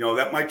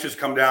 That might just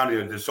come down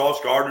to, does Sauce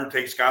Gardner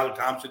take Skylar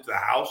Thompson to the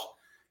house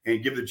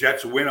and give the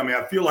Jets a win? I mean,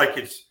 I feel like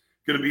it's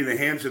going to be in the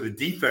hands of the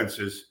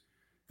defenses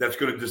that's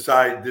going to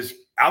decide this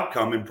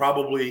outcome. And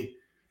probably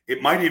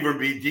it might even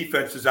be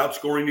defenses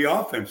outscoring the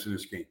offense in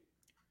this game.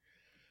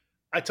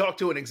 I talked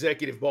to an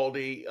executive,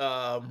 Baldy,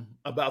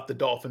 about the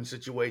Dolphins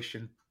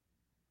situation.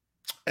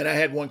 And I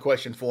had one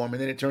question for him,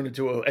 and then it turned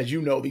into as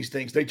you know, these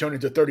things, they turn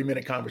into a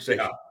 30-minute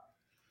conversation. Yeah.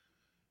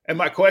 And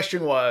my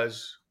question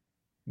was,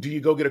 do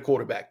you go get a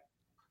quarterback?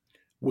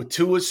 With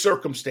Tua's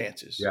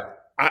circumstances,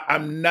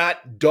 I'm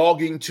not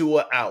dogging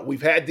Tua out.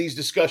 We've had these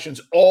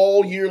discussions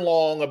all year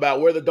long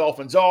about where the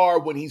Dolphins are,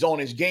 when he's on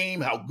his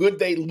game, how good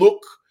they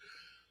look.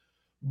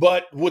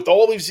 But with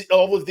all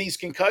of these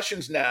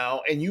concussions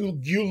now, and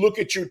you look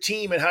at your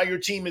team and how your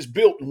team is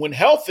built, and when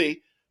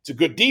healthy, it's a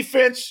good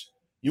defense.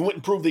 You wouldn't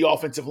improve the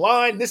offensive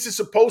line. This is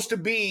supposed to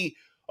be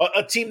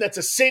a team that's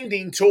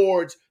ascending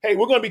towards, hey,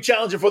 we're going to be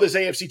challenging for this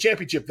AFC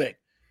championship thing.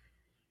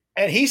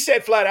 And he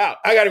said flat out,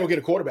 I got to go get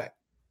a quarterback.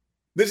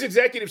 This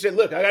executive said,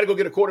 look, I got to go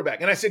get a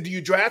quarterback. And I said, do you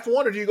draft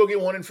one or do you go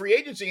get one in free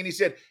agency? And he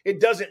said, it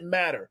doesn't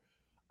matter.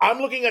 I'm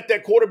looking at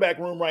that quarterback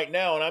room right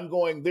now, and I'm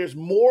going, there's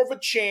more of a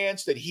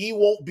chance that he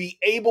won't be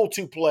able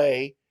to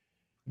play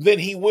than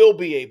he will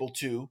be able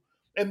to.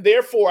 And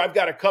therefore, I've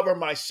got to cover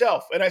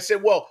myself. And I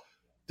said, well,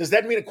 does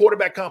that mean a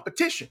quarterback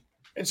competition?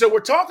 And so we're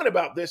talking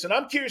about this, and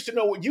I'm curious to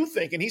know what you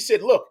think. And he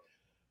said, look,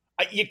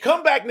 you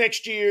come back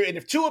next year, and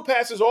if Tua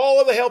passes all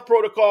of the health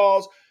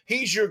protocols,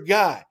 he's your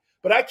guy.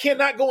 But I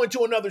cannot go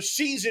into another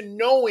season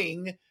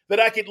knowing that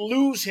I could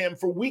lose him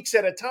for weeks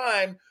at a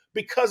time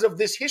because of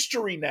this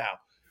history now.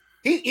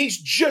 He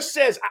just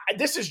says,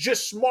 this is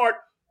just smart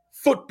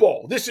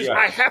football. This is,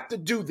 I have to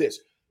do this.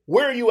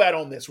 Where are you at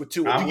on this with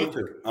Tua?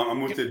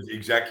 I'm with the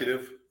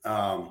executive.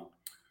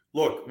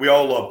 Look, we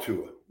all love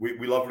Tua.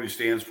 We love what he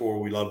stands for.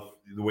 We love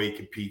the way he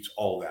competes,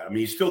 all that. I mean,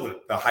 he's still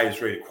the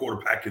highest rated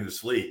quarterback in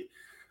this league.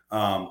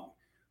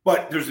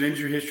 But there's an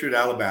injury history at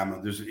Alabama.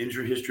 There's an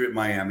injury history at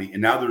Miami.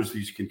 And now there's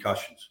these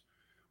concussions,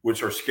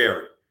 which are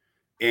scary.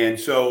 And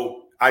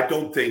so I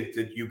don't think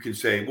that you can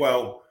say,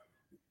 well,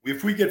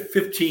 if we get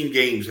 15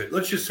 games,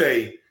 let's just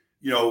say,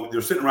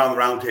 they're sitting around the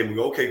round table and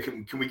go, okay,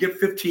 can we get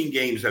 15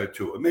 games out of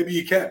Tua? Maybe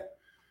you can.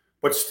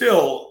 But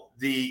still,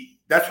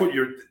 that's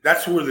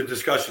where the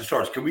discussion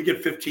starts. Can we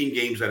get 15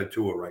 games out of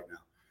Tua right now?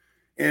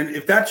 And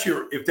if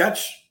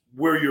that's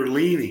where you're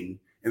leaning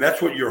and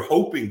that's what you're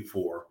hoping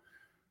for,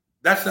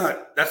 that's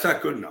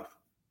not good enough.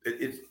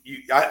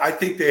 I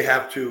think they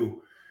have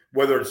to,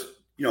 whether it's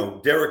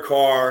Derek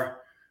Carr,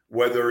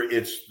 whether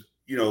it's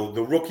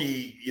the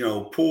rookie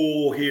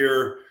pool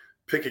here,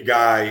 pick a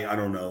guy. I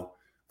don't know.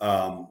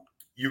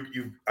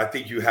 I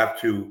think you have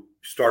to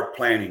start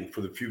planning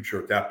for the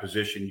future at that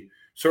position.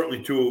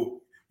 Certainly,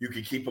 too, you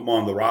could keep him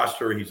on the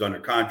roster. He's under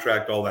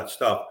contract, all that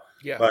stuff.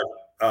 Yeah. But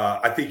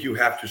I think you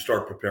have to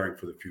start preparing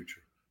for the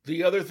future.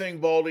 The other thing,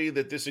 Baldy,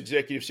 that this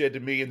executive said to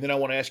me, and then I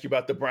want to ask you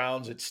about the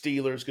Browns at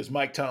Steelers, because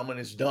Mike Tomlin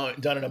has done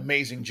an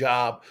amazing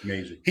job.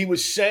 Amazing. He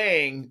was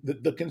saying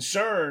that the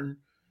concern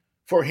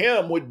for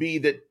him would be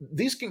that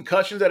these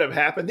concussions that have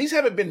happened, these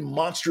haven't been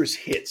monstrous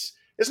hits.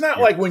 It's not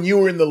like when you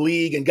were in the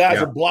league and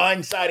guys are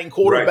blindsiding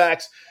quarterbacks.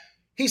 Right.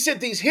 He said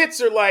these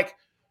hits are like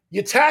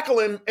you tackle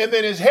him and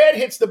then his head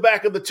hits the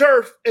back of the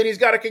turf and he's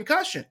got a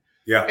concussion.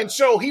 Yeah. And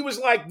so he was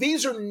like,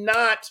 these are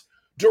not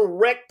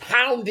direct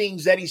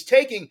poundings that he's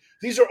taking.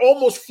 These are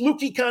almost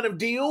fluky kind of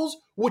deals,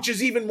 which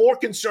is even more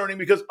concerning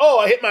because,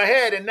 I hit my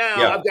head and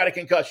now I've got a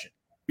concussion.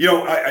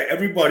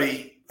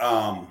 Everybody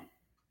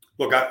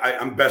look,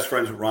 I'm best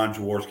friends with Ron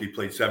Jaworski,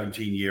 played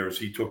 17 years.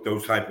 He took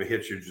those type of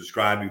hits you're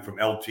describing from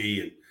LT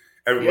and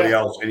everybody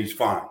else, and he's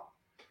fine.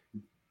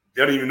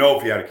 They don't even know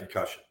if he had a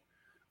concussion.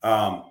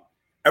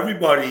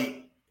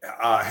 Everybody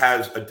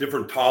has a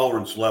different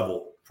tolerance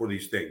level for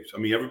these things. I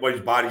mean,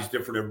 everybody's body's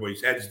different.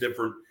 Everybody's head's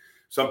different.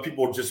 Some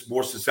people are just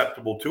more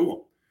susceptible to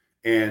them.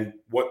 And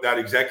what that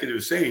executive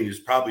is saying is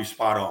probably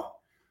spot on.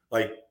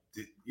 Like,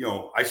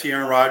 I see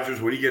Aaron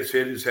Rodgers, when he gets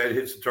hit, his head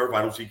hits the turf.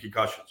 I don't see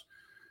concussions.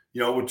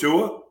 With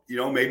Tua,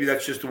 maybe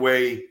that's just the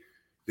way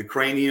the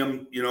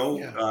cranium,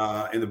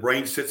 and the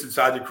brain sits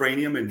inside the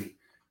cranium, and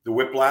the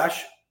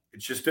whiplash,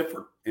 it's just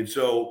different. And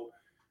so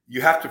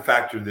you have to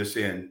factor this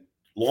in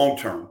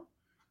long-term,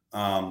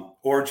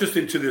 or just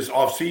into this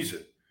off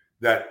season,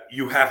 that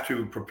you have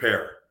to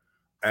prepare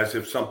as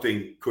if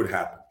something could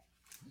happen.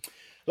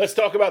 Let's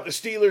talk about the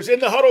Steelers in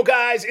the Huddle,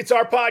 guys. It's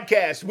our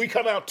podcast. We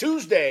come out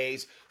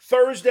Tuesdays,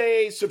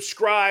 Thursdays.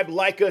 Subscribe,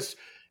 like us,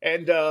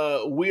 and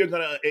we are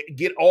going to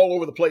get all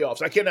over the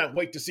playoffs. I cannot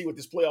wait to see what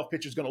this playoff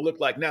picture is going to look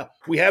like. Now,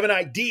 we have an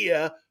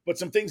idea, but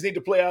some things need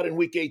to play out in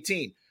Week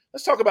 18.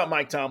 Let's talk about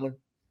Mike Tomlin.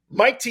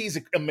 Mike T is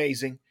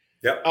amazing.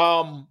 Yep.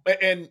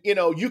 And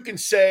you can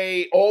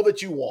say all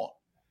that you want,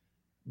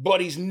 but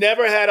he's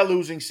never had a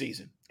losing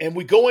season. And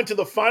we go into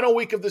the final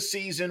week of the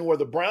season where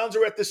the Browns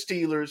are at the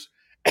Steelers,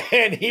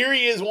 and here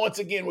he is once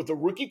again with a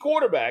rookie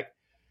quarterback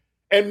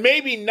and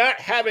maybe not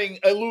having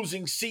a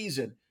losing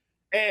season.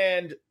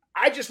 And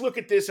I just look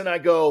at this and I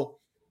go,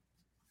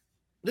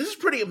 this is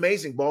pretty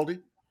amazing, Baldy.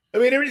 I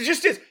mean, it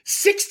just is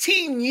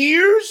 16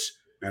 years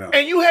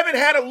and you haven't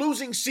had a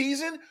losing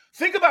season.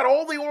 Think about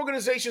all the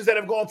organizations that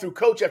have gone through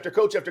coach after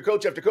coach after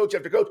coach after coach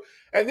after coach.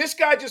 And this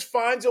guy just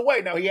finds a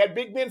way. Now, he had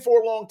Big Ben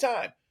for a long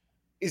time.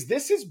 Is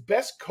this his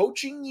best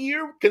coaching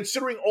year,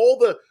 considering all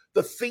the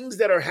things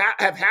that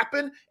have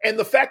happened and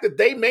the fact that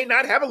they may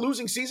not have a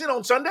losing season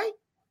on Sunday?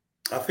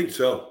 I think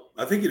so.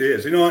 I think it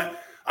is.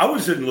 I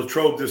was in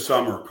Latrobe this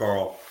summer,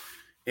 Carl,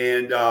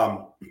 and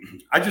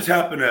I just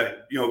happened to,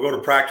 go to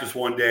practice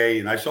one day,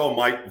 and I saw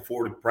Mike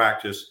before the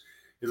practice.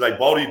 He's like,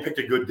 Baldy, you picked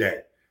a good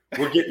day.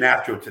 We're getting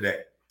after it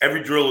today.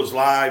 Every drill is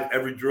live.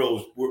 Every drill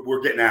is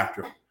we're getting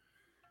after it.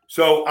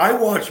 So I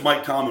watched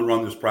Mike Tomlin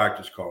run this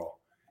practice, Carl.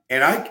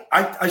 And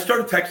I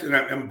started texting,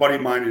 and a buddy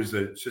of mine is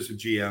the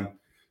assistant GM.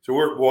 So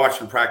we're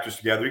watching practice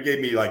together. He gave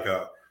me like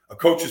a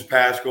coach's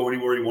pass, go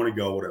anywhere you want to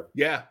go, whatever.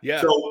 Yeah.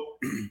 So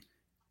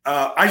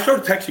I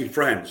started texting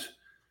friends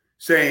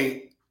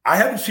saying, I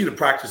haven't seen a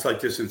practice like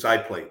this since I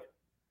played.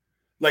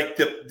 Like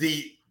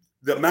the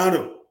amount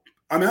of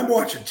 – I'm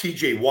watching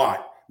T.J.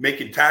 Watt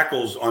making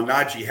tackles on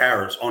Najee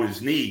Harris on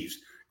his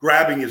knees,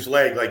 grabbing his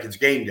leg like it's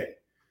game day.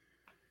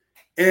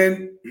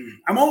 And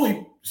I'm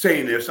only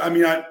saying this. I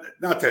mean,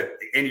 not that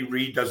Andy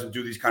Reid doesn't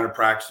do these kind of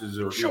practices,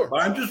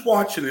 but I'm just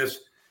watching this,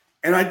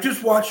 and I'm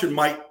just watching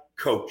Mike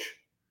coach.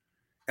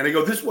 And I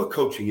go, this is what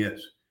coaching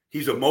is.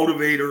 He's a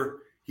motivator.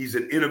 He's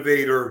an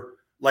innovator.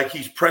 Like,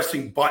 he's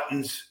pressing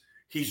buttons.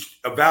 He's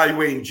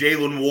evaluating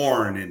Jaylen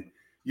Warren and,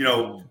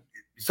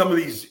 some of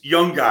these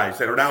young guys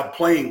that are now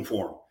playing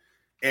for him.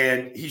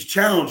 And he's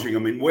challenging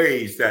them in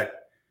ways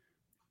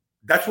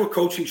that's what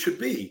coaching should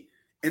be.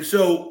 And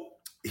so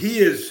he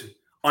is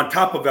on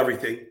top of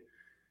everything.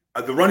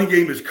 The running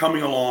game is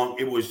coming along.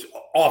 It was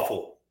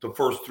awful the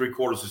first 3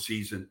 quarters of the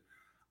season.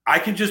 I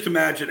can just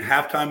imagine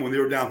halftime when they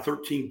were down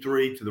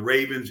 13-3 to the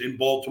Ravens in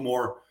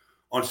Baltimore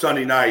on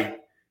Sunday night,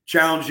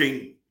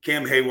 challenging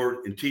Cam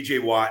Hayward and T.J.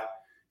 Watt,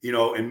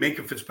 and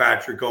Minkah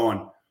Fitzpatrick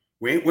going,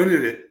 we ain't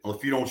winning it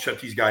if you don't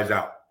shut these guys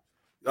out.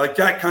 Like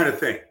that kind of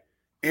thing.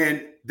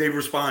 And they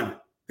responded.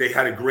 They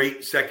had a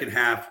great second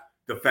half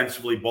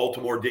defensively.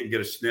 Baltimore didn't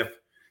get a sniff.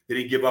 They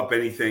didn't give up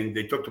anything.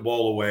 They took the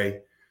ball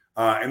away.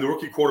 And the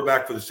rookie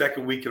quarterback for the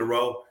second week in a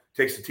row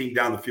takes the team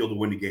down the field to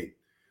win the game,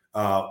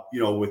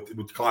 with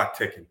the clock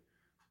ticking.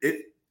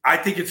 I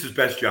think it's his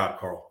best job,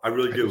 Carl. I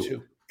really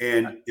do.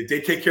 And if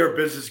they take care of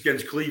business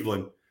against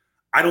Cleveland,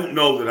 I don't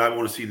know that I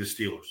want to see the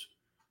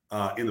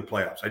Steelers in the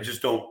playoffs. I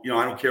just don't,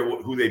 I don't care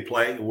who they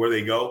play or where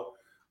they go.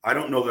 I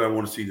don't know that I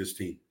want to see this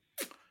team.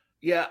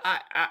 Yeah,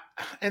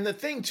 and the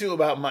thing, too,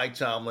 about Mike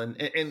Tomlin,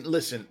 and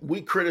listen,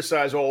 we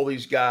criticize all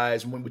these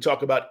guys when we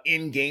talk about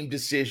in-game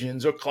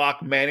decisions or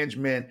clock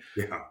management.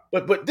 Yeah.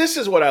 But this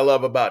is what I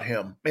love about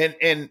him.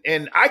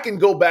 And I can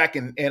go back,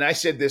 and I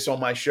said this on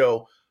my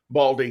show,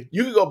 Baldy,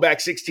 you can go back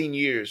 16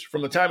 years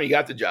from the time he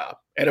got the job,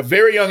 at a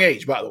very young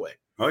age, by the way.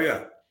 Oh,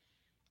 yeah.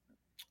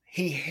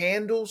 He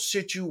handles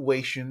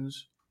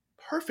situations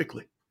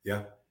perfectly.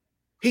 Yeah.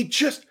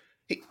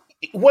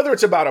 Whether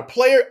it's about a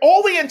player,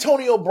 all the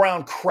Antonio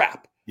Brown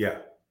crap. Yeah.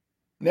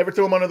 Never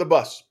threw him under the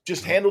bus.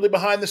 Just handled it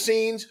behind the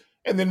scenes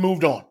and then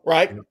moved on,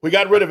 right? We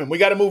got rid of him. We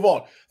got to move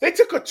on. They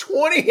took a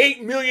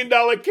 $28 million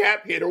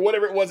cap hit or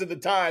whatever it was at the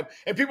time,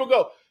 and people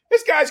go,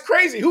 this guy's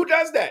crazy. Who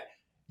does that?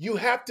 You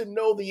have to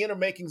know the inner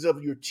makings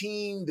of your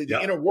team, the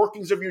inner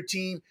workings of your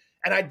team.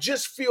 And I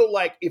just feel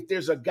like if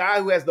there's a guy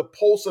who has the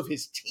pulse of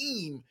his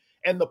team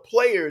and the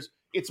players,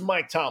 it's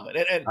Mike Tomlin.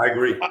 And I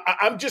agree.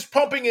 I'm just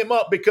pumping him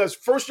up because,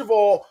 first of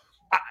all,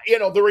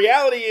 the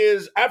reality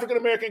is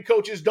African-American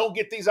coaches don't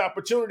get these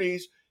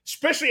opportunities,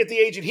 especially at the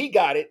age that he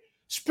got it,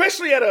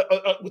 especially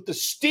with the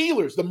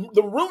Steelers.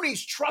 The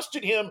Rooneys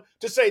trusted him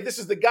to say, this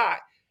is the guy.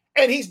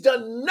 And he's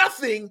done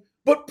nothing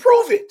but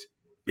prove it.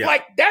 Yeah.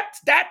 Like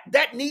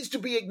that needs to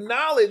be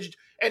acknowledged.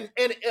 And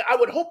I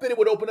would hope that it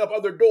would open up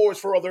other doors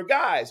for other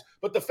guys.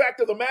 But the fact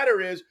of the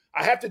matter is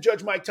I have to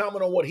judge Mike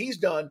Tomlin on what he's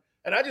done.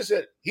 And I just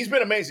said, he's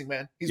been amazing,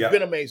 man. He's Yeah.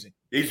 been amazing.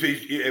 I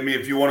mean,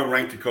 if you want to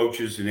rank the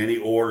coaches in any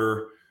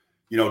order,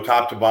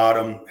 top to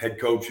bottom, head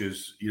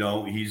coaches,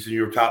 he's in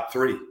your top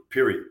 3,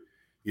 period.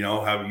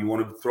 How you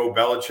want to throw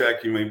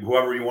Belichick,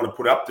 whoever you want to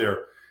put up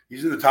there,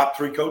 he's in the top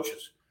 3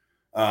 coaches.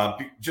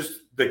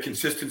 Just the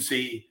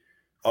consistency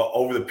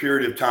over the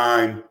period of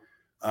time,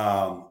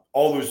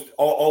 all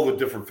the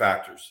different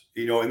factors,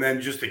 and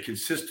then just the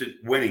consistent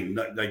winning.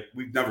 Like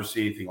we've never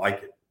seen anything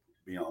like it,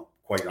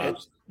 quite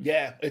honestly.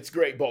 Yeah, it's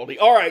great, Baldy.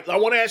 All right, I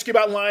want to ask you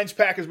about Lions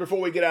Packers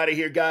before we get out of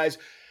here, guys.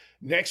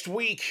 Next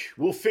week,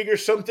 we'll figure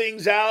some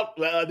things out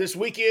this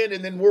weekend,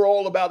 and then we're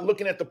all about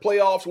looking at the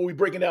playoffs. We'll be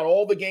breaking down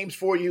all the games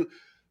for you.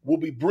 We'll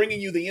be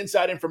bringing you the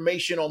inside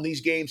information on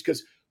these games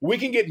because we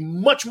can get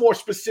much more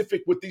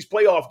specific with these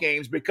playoff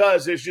games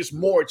because there's just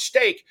more at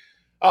stake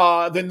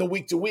than the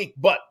week to week.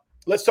 But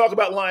let's talk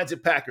about Lions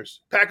and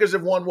Packers. Packers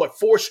have won,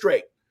 4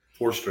 straight?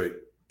 4 straight.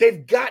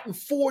 They've gotten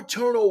 4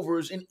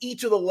 turnovers in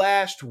each of the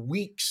last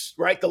weeks,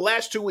 right? The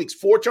last 2 weeks,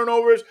 4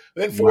 turnovers,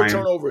 then 4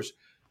 turnovers.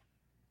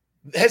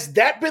 Has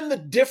that been the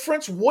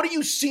difference? What are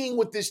you seeing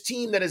with this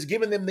team that has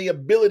given them the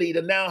ability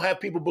to now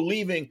have people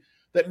believing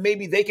that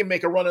maybe they can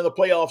make a run in the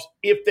playoffs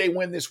if they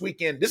win this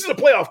weekend? This is a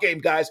playoff game,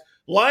 guys.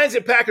 Lions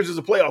and Packers is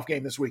a playoff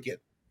game this weekend.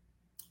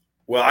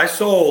 Well, I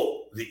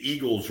saw the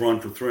Eagles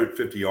run for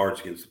 350 yards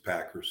against the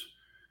Packers,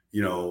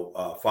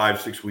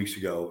 5-6 weeks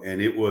ago,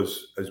 and it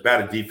was as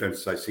bad a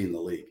defense as I've seen in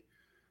the league.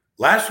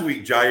 Last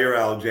week, Jair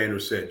Alexander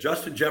said,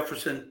 Justin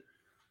Jefferson,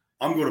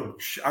 I'm going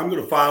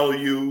to follow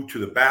you to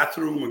the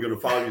bathroom. I'm going to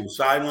follow you to the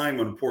sideline. I'm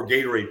going to pour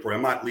Gatorade for you.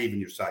 I'm not leaving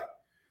your sight.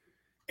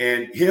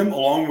 And him,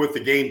 along with the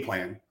game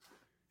plan,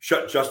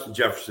 shut Justin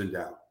Jefferson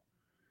down.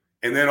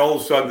 And then all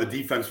of a sudden, the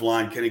defensive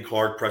line, Kenny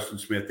Clark, Preston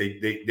Smith,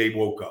 they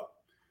woke up.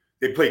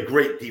 They played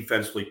great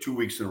defensively 2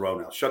 weeks in a row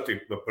now. Shut the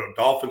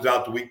Dolphins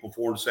out the week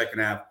before in the second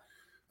half.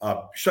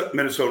 Shut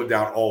Minnesota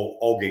down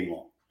all game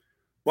long.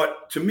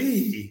 But to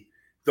me,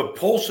 the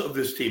pulse of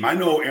this team, I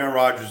know Aaron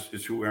Rodgers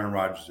is who Aaron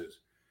Rodgers is.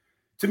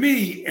 To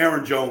me,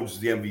 Aaron Jones is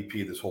the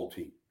MVP of this whole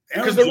team.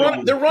 Because they're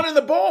running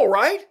the ball,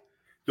 right?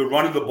 They're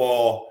running the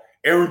ball.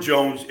 Aaron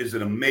Jones is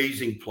an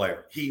amazing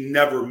player. He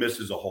never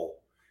misses a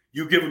hole.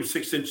 You give him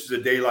 6 inches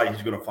of daylight,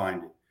 he's going to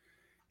find it.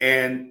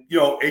 And,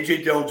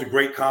 A.J. Dillon's a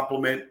great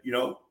compliment.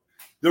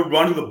 They're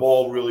running the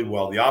ball really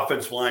well. The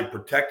offensive line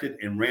protected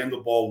and ran the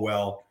ball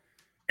well.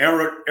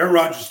 Aaron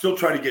Rodgers is still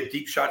trying to get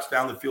deep shots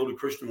down the field to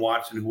Christian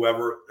Watson,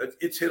 whoever.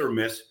 It's hit or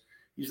miss.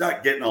 He's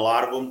not getting a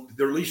lot of them.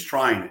 They're at least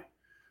trying it.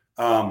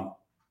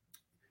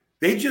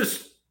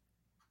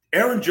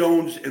 Aaron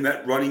Jones in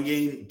that running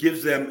game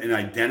gives them an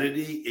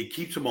identity. It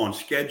keeps them on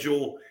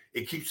schedule.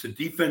 It keeps the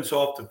defense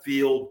off the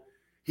field.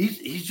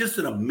 He's just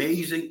an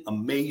amazing,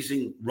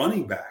 amazing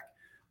running back.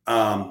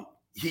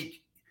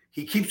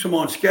 He keeps them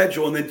on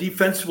schedule. And then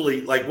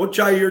defensively, like what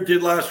Jair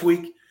did last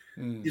week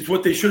is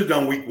what they should have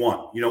done week 1.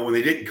 When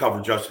they didn't cover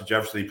Justin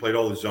Jefferson, he played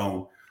all the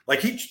zone. Like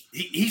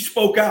he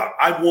spoke out.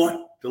 I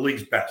want the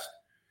league's best.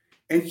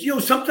 And,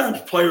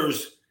 sometimes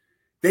players,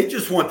 they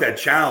just want that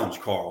challenge,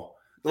 Carl.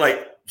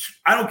 Like,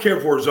 I don't care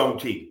if we're his own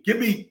team. Give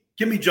me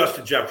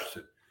Justin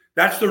Jefferson.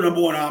 That's their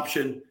number one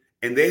option.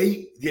 And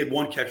they had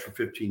 1 catch for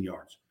 15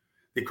 yards.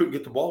 They couldn't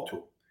get the ball to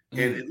him.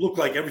 And it looked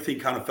like everything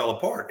kind of fell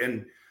apart.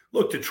 And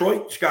look,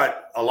 Detroit's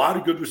got a lot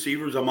of good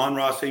receivers.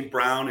 Amon-Ra St.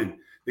 Brown, and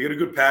they got a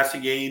good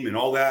passing game and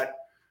all that.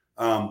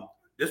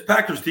 This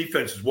Packers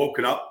defense has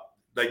woken up.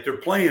 Like they're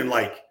playing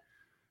like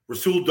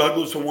Rasul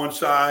Douglas on one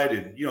side,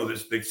 and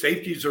the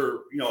safeties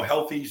are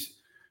healthies.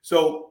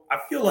 So I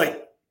feel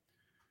like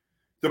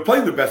they're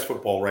playing their best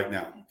football right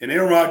now, and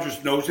Aaron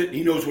Rodgers knows it. And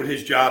he knows what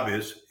his job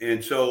is,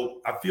 and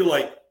so I feel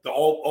like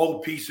all the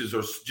pieces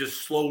are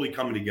just slowly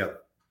coming together.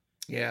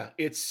 Yeah,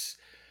 it's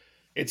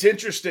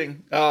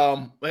interesting,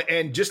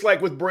 and just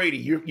like with Brady,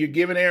 you're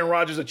giving Aaron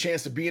Rodgers a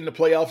chance to be in the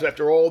playoffs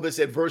after all this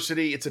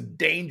adversity. It's a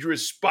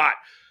dangerous spot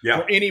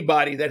for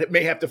anybody that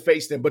may have to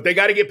face them, but they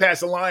got to get past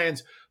the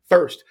Lions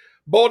first.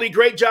 Baldy,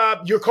 great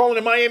job. You're calling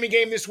the Miami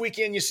game this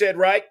weekend, you said,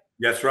 right?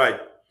 That's right.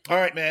 All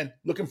right, man.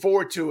 Looking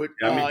forward to it.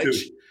 Yeah, me too.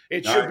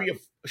 It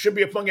should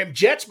be a fun game.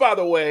 Jets, by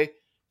the way,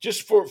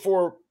 just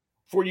for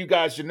you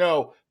guys to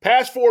know,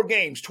 past 4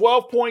 games,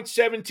 12 points,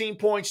 17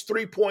 points,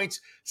 3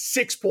 points,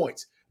 6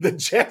 points. The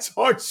Jets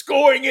aren't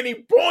scoring any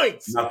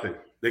points. Nothing.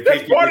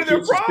 That's part of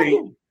their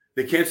problem.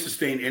 They can't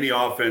sustain any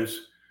offense.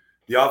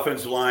 The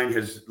offensive line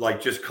has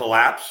just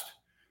collapsed.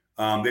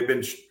 They've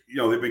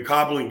been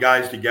cobbling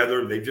guys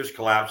together. They've just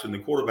collapsed, and the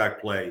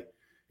quarterback play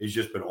has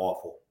just been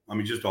awful. I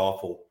mean, just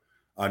awful.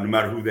 No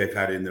matter who they've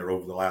had in there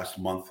over the last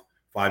month,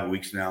 5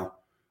 weeks now.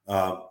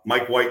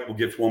 Mike White will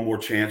get one more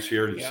chance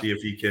here to see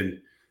if he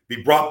can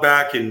be brought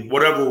back in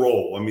whatever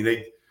role. I mean,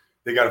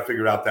 they got to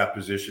figure out that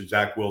position.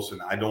 Zach Wilson,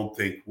 I don't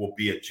think will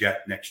be a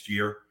Jet next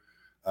year.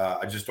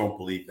 I just don't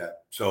believe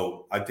that.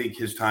 So I think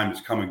his time has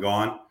come and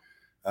gone.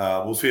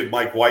 We'll see if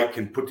Mike White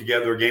can put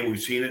together a game.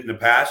 We've seen it in the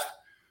past.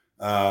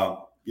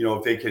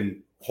 If they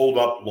can hold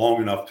up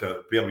long enough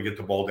to be able to get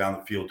the ball down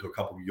the field to a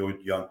couple of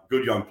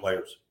good young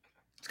players.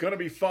 It's going to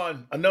be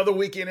fun. Another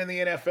weekend in the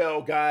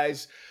NFL,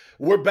 guys.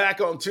 We're back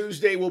on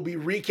Tuesday. We'll be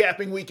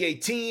recapping Week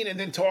 18 and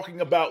then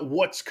talking about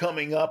what's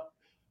coming up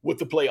with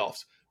the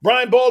playoffs.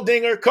 Brian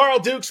Baldinger, Carl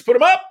Dukes, put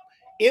them up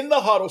in the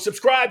huddle.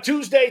 Subscribe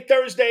Tuesday,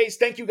 Thursdays.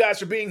 Thank you guys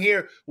for being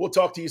here. We'll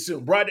talk to you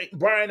soon.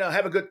 Brian,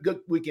 have a good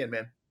weekend,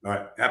 man. All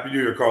right. Happy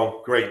New Year,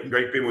 Carl. Great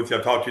being with you.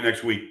 I'll talk to you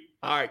next week.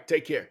 All right.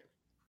 Take care.